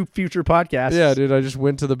on 2 future podcasts. Yeah, dude, I just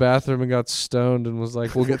went to the bathroom and got stoned and was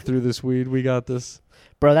like, we'll get through this weed. We got this.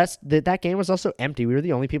 Bro, that game was also empty. We were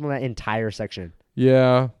the only people in that entire section.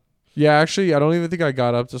 Yeah. Yeah, actually, I don't even think I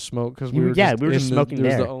got up to smoke because we were just smoking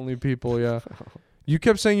there. We were the only people, yeah. You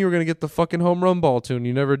kept saying you were going to get the fucking home run ball too, and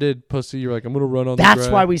you never did, pussy. You're like, I'm going to run on the That's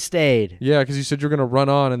why we stayed. Yeah, because you said you were going to run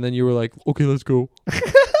on, and then you were like, okay, let's go.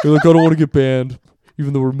 You're like, I don't want to get banned,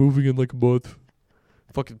 even though we're moving in like a month.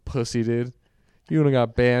 Fucking pussy, dude. You would have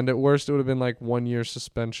got banned. At worst, it would have been like 1 year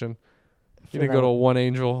suspension. You didn't go to a one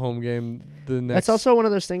Angel home game the next. That's also one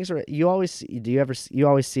of those things where you always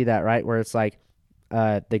see that, right? Where it's like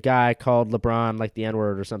the guy called LeBron like the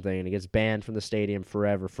N-word or something, and he gets banned from the stadium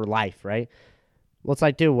forever, for life, right? Well, it's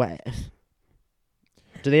like, dude, what?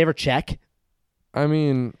 Do they ever check? I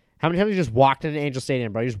mean, how many times you just walked into Angel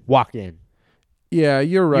Stadium, bro? You just walked in. Yeah,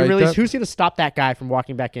 you're right. Who's going to stop that guy from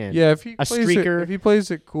walking back in? Yeah, if he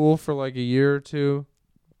plays it cool for like a year or two,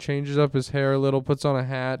 changes up his hair a little, puts on a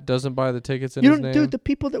hat, doesn't buy the tickets in his name. Dude, the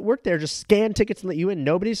people that work there just scan tickets and let you in.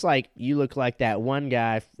 Nobody's like, you look like that one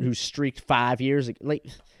guy who streaked 5 years ago. Like,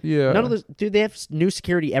 yeah. None of those. Dude, they have new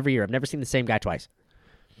security every year. I've never seen the same guy twice.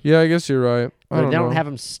 Yeah, I guess you're right. They don't have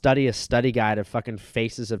him study a study guide of fucking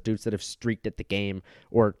faces of dudes that have streaked at the game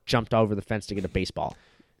or jumped over the fence to get a baseball.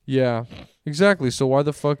 Yeah, exactly. So why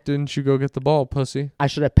the fuck didn't you go get the ball, pussy? I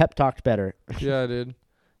should have pep talked better. Yeah, I did.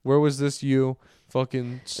 Where was this you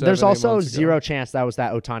fucking 7, There's also 8 months ago? zero chance that was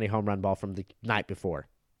that Ohtani home run ball from the night before.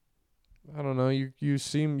 I don't know. You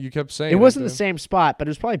kept saying it wasn't the same spot, but it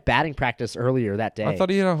was probably batting practice earlier that day. I thought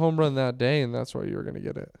he had a home run that day, and that's why you were going to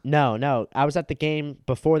get it. No. I was at the game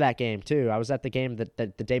before that game, too. I was at the game the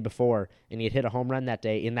day before, and he had hit a home run that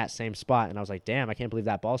day in that same spot, and I was like, damn, I can't believe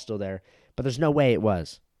that ball's still there. But there's no way it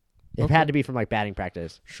was. It had to be from, like, batting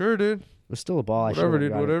practice. Sure, dude. It was still a ball. Whatever,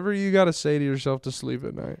 dude. Whatever you got to say to yourself to sleep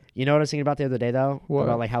at night. You know what I was thinking about the other day, though? What?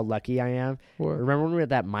 About, like, how lucky I am? What? Remember when we were at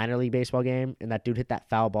that minor league baseball game, and that dude hit that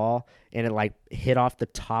foul ball, and it, like, hit off the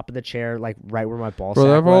top of the chair, like, right where my ball sack was?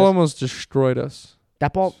 Bro, that ball almost destroyed us.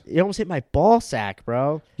 That ball, it almost hit my ball sack,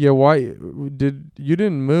 bro. Yeah, why? You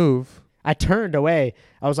didn't move. I turned away.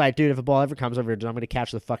 I was like, dude, if a ball ever comes over here, dude, I'm going to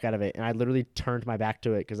catch the fuck out of it. And I literally turned my back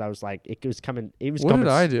to it because I was like, it was coming. What did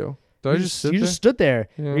I do? Did I just sit there? You just stood there.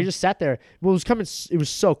 Yeah. You just sat there. Well, it was coming. It was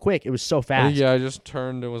so quick. It was so fast. Yeah, I just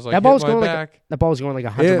turned and was like, that ball was hit my going back. That ball was going like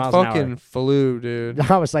 100 miles an hour. It fucking flew, dude.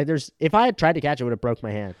 I was like, if I had tried to catch it, it would have broke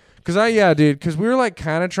my hand. Because we were like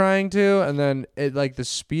kind of trying to, and then it like the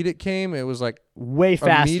speed it came, it was like way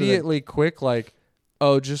faster. Immediately quick, like,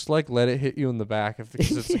 oh, just like let it hit you in the back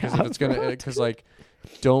because like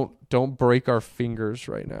don't break our fingers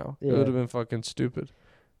right now. Yeah. It would have been fucking stupid.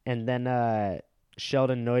 And then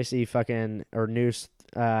Sheldon Noisy Noose,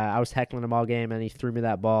 I was heckling him all game, and he threw me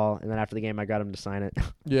that ball, and then after the game, I got him to sign it.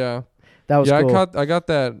 Yeah. That was cool. I got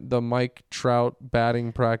the Mike Trout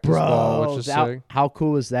batting practice ball, which is sick. How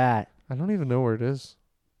cool is that? I don't even know where it is.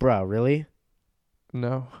 Bro, really?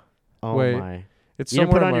 No. Oh, wait. My. It's you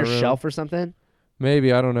didn't put it on your room. shelf or something?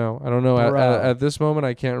 Maybe. I don't know. At this moment,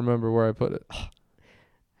 I can't remember where I put it. How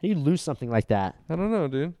do you lose something like that? I don't know,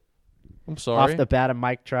 dude. I'm sorry. Off the bat of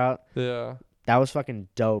Mike Trout? Yeah. That was fucking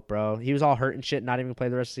dope, bro. He was all hurt and shit, not even play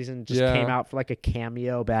the rest of the season. Just came out for like a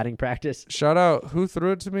cameo batting practice. Shout out. Who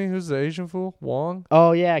threw it to me? Who's the Asian fool? Wong?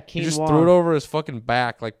 Oh, yeah. Keen He just Wong. threw it over his fucking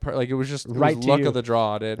back. Like it was just right it was luck you. of the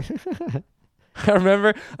draw, dude.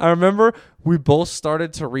 I remember we both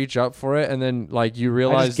started to reach up for it, and then like you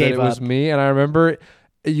realized that it was me, and I remember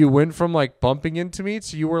you went from like bumping into me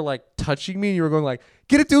to you were like touching me, and you were going like,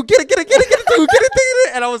 get it, dude, get it, dude, get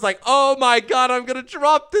it, and I was like, oh my God, I'm gonna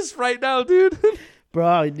drop this right now, dude.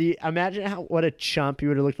 Bro, imagine what a chump you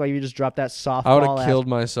would have looked like if you just dropped that softball. I would have killed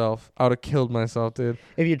myself. Dude.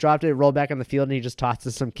 If you dropped it, rolled back on the field, and you just tossed it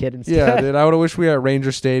to some kid instead. Yeah, dude. I would have wished we were at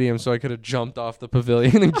Ranger Stadium so I could have jumped off the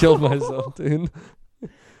pavilion and killed myself, dude.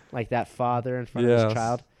 Like that father in front of his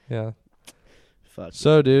child. Yeah. Fuck.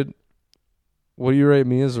 So, dude, what do you rate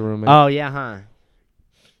me as a roommate? Oh, yeah, huh?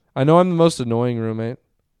 I know I'm the most annoying roommate,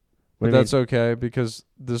 but that's mean? okay because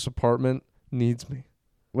this apartment needs me.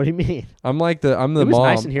 What do you mean? I'm the mom.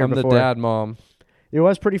 Nice in here I'm before. the dad mom. It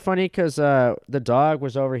was pretty funny because the dog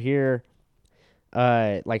was over here,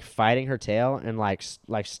 like fighting her tail and like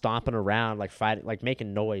stomping around, like fighting, like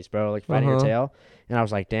making noise, bro, like fighting her tail. And I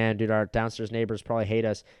was like, damn, dude, our downstairs neighbors probably hate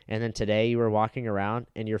us. And then today you were walking around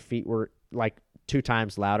and your feet were like 2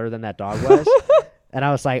 times louder than that dog was. And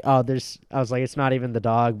I was like, it's not even the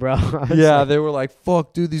dog, bro. Yeah, like, they were like,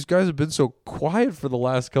 fuck, dude, these guys have been so quiet for the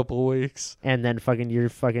last couple of weeks. And then fucking your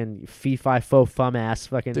fucking fee-fi-fo-fum ass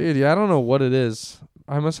fucking. Dude, yeah, I don't know what it is.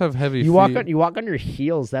 I must have heavy feet. You walk on your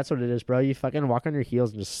heels. That's what it is, bro. You fucking walk on your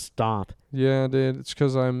heels and just stomp. Yeah, dude. It's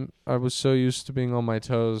because I was so used to being on my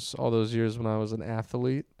toes all those years when I was an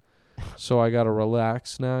athlete. So I got to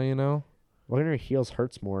relax now, you know? Walking on your heels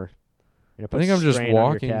hurts more. I think I'm just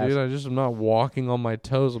walking, dude. I'm not walking on my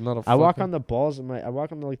toes. I'm not a. I walk on the balls of my. I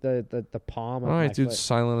walk on like the palm. All right, dude. Foot.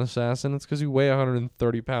 Silent assassin. It's because you weigh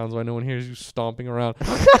 130 pounds. Why no one hears you stomping around?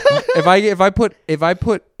 if I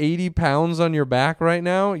put 80 pounds on your back right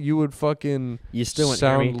now, you would fucking. You still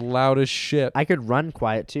sound loud as shit. I could run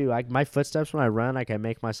quiet too. My footsteps when I run, I can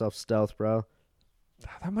make myself stealth, bro.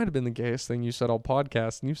 That might have been the gayest thing you said all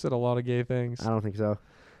podcast, and you've said a lot of gay things. I don't think so.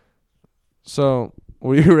 So.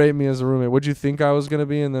 What do you rate me as a roommate? What'd you think I was going to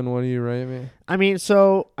be, and then what do you rate me? I mean,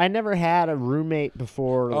 so I never had a roommate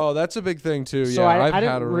before. Oh, that's a big thing, too. So yeah, I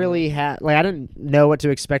didn't really have, like, I didn't know what to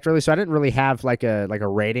expect, really, so I didn't really have, like a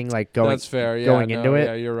rating, like, going That's fair. Yeah, going into it.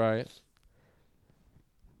 Yeah, you're right.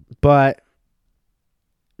 But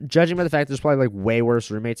judging by the fact there's probably, like, way worse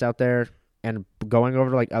roommates out there, and going over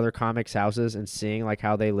to, like, other comics' houses and seeing, like,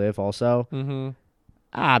 how they live also,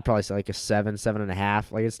 I'd probably say like a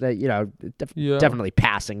 7.5. Like it's definitely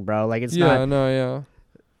passing, bro. Like it's not. Yeah.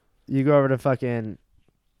 You go over to fucking.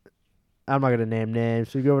 I'm not gonna name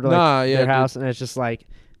names. You go over to their house and it's just like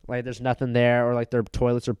there's nothing there, or like their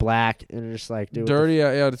toilets are black and it's just like dude. Dirty,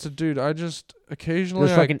 yeah. It's a dude. I just occasionally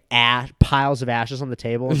there's fucking piles of ashes on the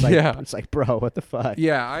table. It's like it's like bro, what the fuck?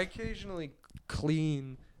 Yeah, I occasionally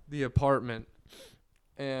clean the apartment.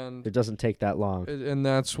 And it doesn't take that long. And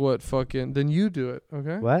that's what fucking... Then you do it,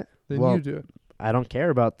 okay? What? Then you do it. I don't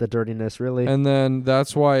care about the dirtiness, really. And then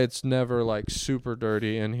that's why it's never, like, super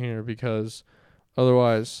dirty in here, because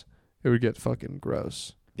otherwise it would get fucking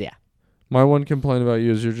gross. Yeah. My one complaint about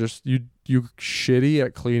you is you're just... You shitty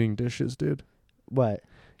at cleaning dishes, dude. What?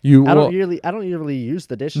 I don't usually use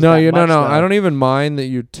the dishes. No. I don't even mind that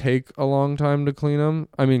you take a long time to clean them.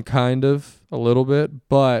 I mean, kind of, a little bit,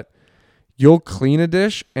 but... You'll clean a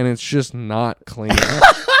dish, and it's just not clean.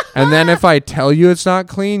 And then if I tell you it's not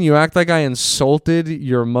clean, you act like I insulted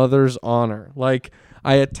your mother's honor. Like,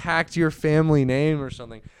 I attacked your family name or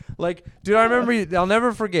something. Like, dude, I remember, I'll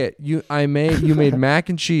never forget, you made mac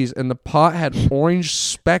and cheese, and the pot had orange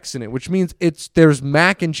specks in it, which means there's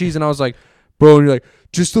mac and cheese. And I was like, bro, and you're like,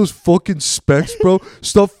 just those fucking specks, bro?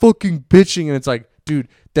 Stop fucking bitching. And it's like, dude,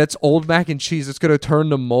 that's old mac and cheese. It's going to turn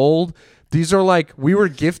to mold. These are like, we were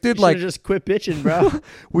gifted you like... just quit bitching, bro.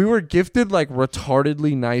 We were gifted like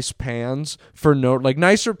retardedly nice pans for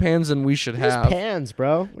nicer pans than we should have. Pans,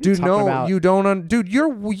 bro. What dude, no, about? You don't... dude,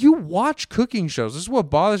 you watch cooking shows. This is what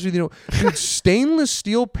bothers me. Dude, stainless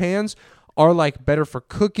steel pans are like better for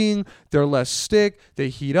cooking. They're less stick. They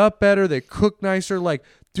heat up better. They cook nicer. Like,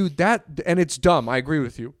 dude, and it's dumb. I agree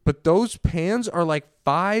with you. But those pans are like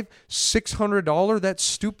 $500-$600. That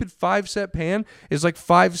stupid 5-set pan is like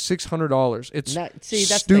 $500-$600. It's that's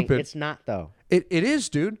stupid. The thing. It's not though. It is,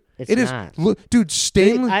 dude. It not. Is. Look, dude,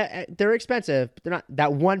 stainless. They're expensive, but they're not.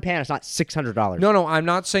 That one pan is not $600. No, I'm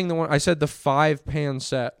not saying the one. I said the 5-pan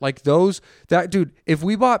set. Like those. Dude. If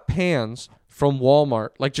we bought pans from Walmart,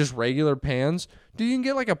 like just regular pans, dude, you can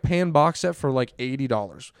get like a pan box set for like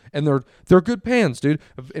 $80, and they're good pans, dude.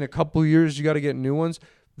 In a couple years, you got to get new ones.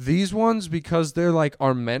 These ones, because they're like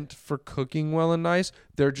are meant for cooking well and nice,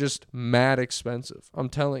 they're just mad expensive. I'm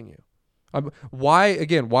telling you. Why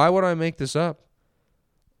would I make this up?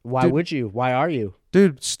 Why would you? Why are you?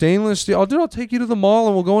 Dude, stainless steel. I'll take you to the mall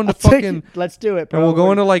and we'll go into Let's do it, bro. And we'll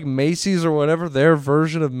go into like Macy's or whatever their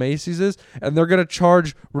version of Macy's is, and they're gonna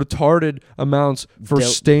charge retarded amounts for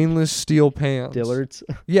stainless steel pans. Dillard's.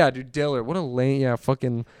 Yeah, dude, Dillard. What a lame. Yeah,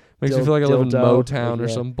 fucking makes me feel like I live in Motown or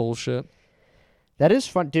some bullshit. That is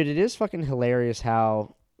fun, dude. It is fucking hilarious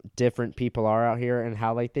how different people are out here and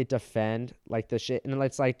how like they defend like the shit. And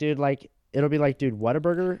it's like, dude, like it'll be like, dude,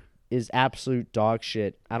 Whataburger is absolute dog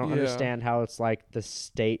shit. I don't understand how it's like the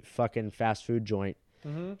state fucking fast food joint.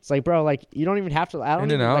 Mm-hmm. It's like, bro, like you don't even have to. I don't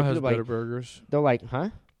even In-N-Out like, has like, better burgers. They're like,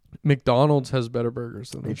 huh? McDonald's has better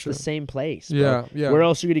burgers than it's the same place. Yeah, yeah. Where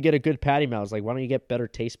else are you gonna get a good patty melt? It's like, why don't you get better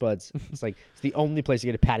taste buds? It's like it's the only place you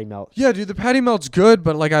get a patty melt. Yeah, dude, the patty melt's good,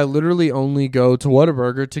 but like I literally only go to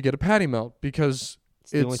Whataburger to get a patty melt because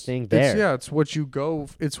it's the only thing there. It's what you go.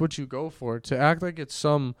 It's what you go for. To act like it's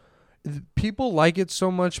some. People like it so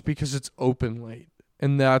much because it's open late,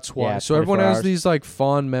 and that's why. Yeah, so everyone has hours. these like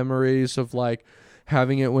fond memories of like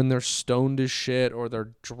having it when they're stoned as shit or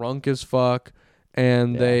they're drunk as fuck,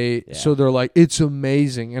 and so they're like, it's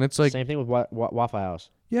amazing, and it's like same thing with Waffle House.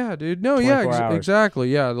 Yeah, dude. No, yeah, exactly.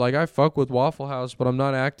 Yeah, like I fuck with Waffle House, but I'm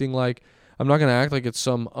not gonna act like it's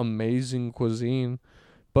some amazing cuisine.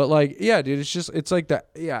 But like, yeah, dude, it's like that.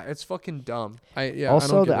 Yeah, it's fucking dumb.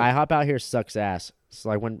 Also, the IHOP out here sucks ass. So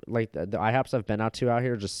like when like the IHOPs I've been out to out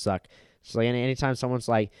here just suck. So like anytime someone's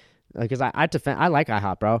like, because I like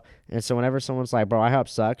IHOP, bro. And so whenever someone's like, bro, IHOP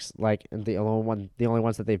sucks, like and the only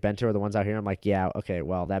ones that they've been to are the ones out here. I'm like, yeah, okay,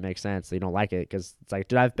 well that makes sense. They don't like it because it's like,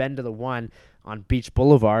 dude, I've been to the one on Beach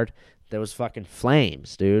Boulevard. There was fucking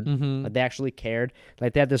flames, dude. Mm-hmm. Like, they actually cared.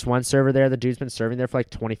 Like they had this one server there. The dude's been serving there for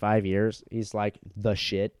like 25 years. He's like the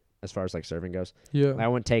shit as far as like serving goes. Yeah, I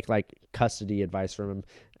wouldn't take like custody advice from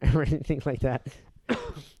him or anything like that.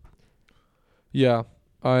 Yeah,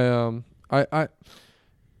 I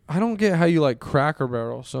don't get how you like Cracker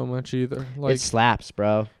Barrel so much either. Like it slaps,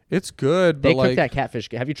 bro. It's good. They but cook like, that catfish.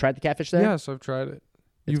 Have you tried the catfish there? Yes, I've tried it.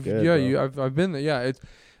 It's good, bro. I've been there. Yeah,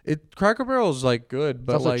 Cracker Barrel is like good,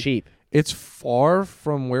 but it's also like cheap. It's far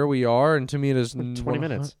from where we are, and to me, it is 20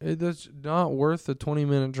 minutes. It's not worth the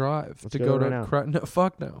 20-minute drive to go to. No,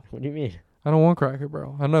 fuck no. What do you mean? I don't want Cracker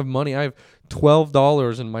Barrel. I don't have money. I have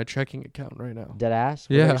 $12 in my checking account right now. Dead ass?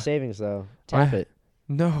 Yeah. What about your savings though? Tap it.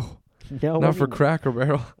 No. No. Not for Cracker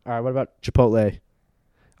Barrel. All right. What about Chipotle?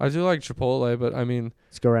 I do like Chipotle, but I mean,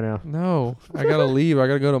 let's go right now. No, I gotta leave. I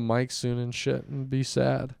gotta go to Mike's soon and shit and be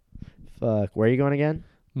sad. Fuck. Where are you going again?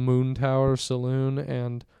 Moon Tower Saloon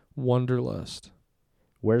and Wonderlust.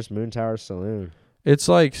 Where's Moon Tower Saloon? It's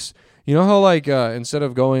like, you know how like instead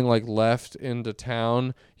of going like left into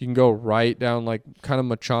town, you can go right down like kind of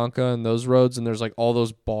Machanka and those roads, and there's like all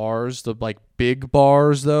those bars, the like big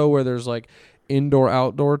bars though, where there's like indoor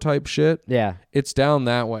outdoor type shit. Yeah, it's down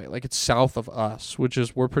that way. Like it's south of us, which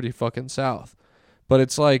is we're pretty fucking south. But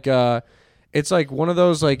it's like one of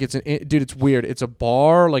those like dude, it's weird. It's a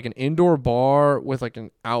bar, like an indoor bar with like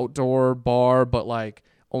an outdoor bar, but like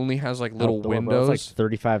only has like little outdoor, windows. Bro. It's like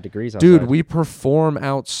 35 degrees outside. Dude, we perform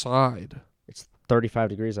outside. It's 35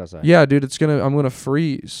 degrees outside. Yeah, dude, I'm gonna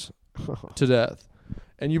freeze to death.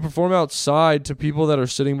 And you perform outside to people that are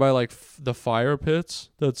sitting by like the fire pits.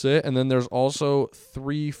 That's it. And then there's also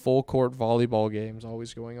 3 full court volleyball games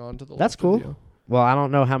always going on to the That's left cool. of you. Well, I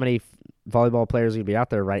don't know how many volleyball players would be out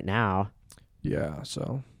there right now. Yeah,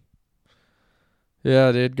 so.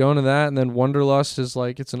 Yeah, dude, going to that, and then Wonderlust is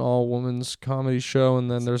like, it's an all-women's comedy show,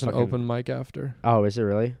 and then there's an open mic after. Oh, is it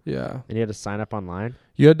really? Yeah. And you had to sign up online?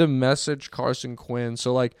 You had to message Carson Quinn.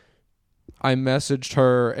 So, like, I messaged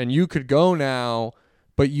her, and you could go now,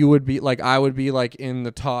 but you would be, like, I would be, like, in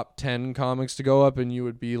the top 10 comics to go up, and you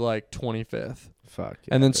would be, like, 25th. Fuck.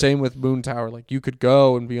 Yeah, and then same with Moon Tower. Like, you could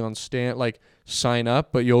go and be on sign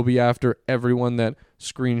up, but you'll be after everyone that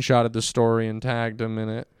screenshotted the story and tagged them in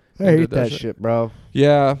it. I hate that shit, bro.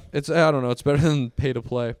 Yeah, I don't know. It's better than pay to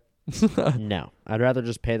play. No, I'd rather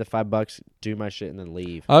just pay the $5, do my shit, and then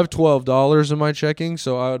leave. I have $12 in my checking,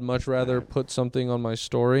 so I would much rather put something on my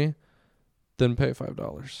story than pay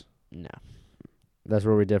 $5. No, that's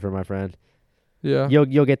where we differ, my friend. Yeah,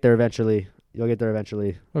 you'll get there eventually.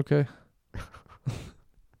 Okay.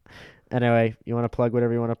 Anyway, you want to plug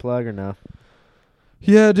whatever you want to plug or no?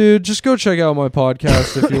 Yeah, dude, just go check out my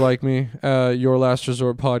podcast if you like me. Your Last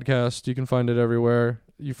Resort podcast. You can find it everywhere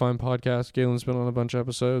you find podcasts. Galen's been on a bunch of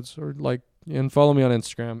episodes, and follow me on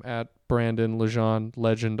Instagram at Brandon Lejean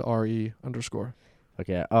Legend RE _.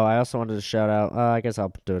 Okay. Oh, I also wanted to shout out. I guess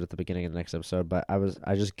I'll do it at the beginning of the next episode. But I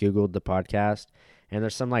just Googled the podcast, and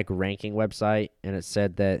there's some like ranking website, and it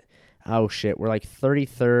said that we're like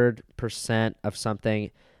 33rd% of something.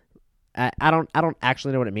 I don't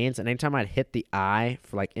actually know what it means. And anytime I'd hit the I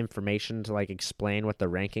for like information to like explain what the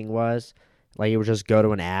ranking was, like it would just go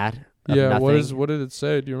to an ad. Yeah. Nothing. What did it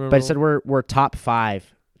say? Do you remember? But it said we're top 5%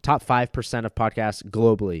 of podcasts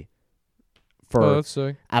globally. For that's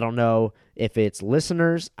sick. I don't know if it's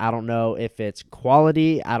listeners. I don't know if it's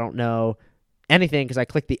quality. I don't know anything because I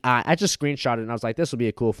clicked the I just screenshot it and I was like, this will be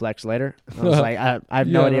a cool flex later. I was like, I have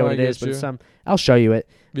no idea what it is, but I'll show you it.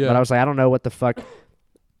 Yeah. But I was like, I don't know what the fuck,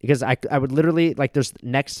 because I would literally like there's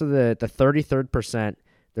next to the 33rd%,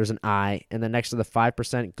 there's an I, and then next to the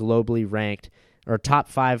 5% globally ranked or top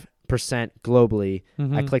 5% globally.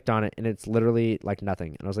 I clicked on it and it's literally like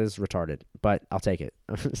nothing, and I was like, this is retarded, but I'll take it.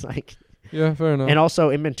 I was like. Yeah, fair enough. And also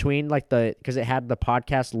in between, like because it had the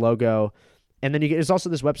podcast logo, and then there's also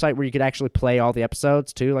this website where you could actually play all the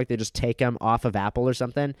episodes too. Like they just take them off of Apple or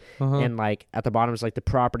something, and like at the bottom is like the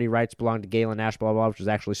property rights belong to Galen Nash, blah blah, which is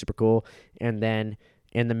actually super cool. And then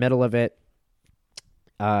in the middle of it,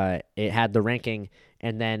 it had the ranking,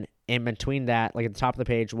 and then in between that, like at the top of the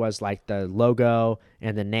page was like the logo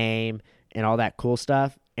and the name and all that cool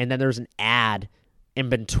stuff. And then there's an ad in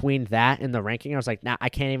between that and the ranking. I was like, nah, I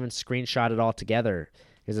can't even screenshot it all together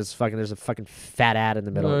because there's a fucking fat ad in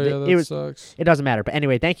the middle. Oh, yeah, that sucks. It doesn't matter. But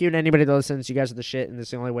anyway, thank you to anybody that listens. You guys are the shit, and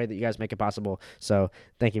it's the only way that you guys make it possible. So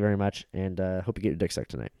thank you very much, and hope you get your dick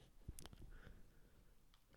sucked tonight.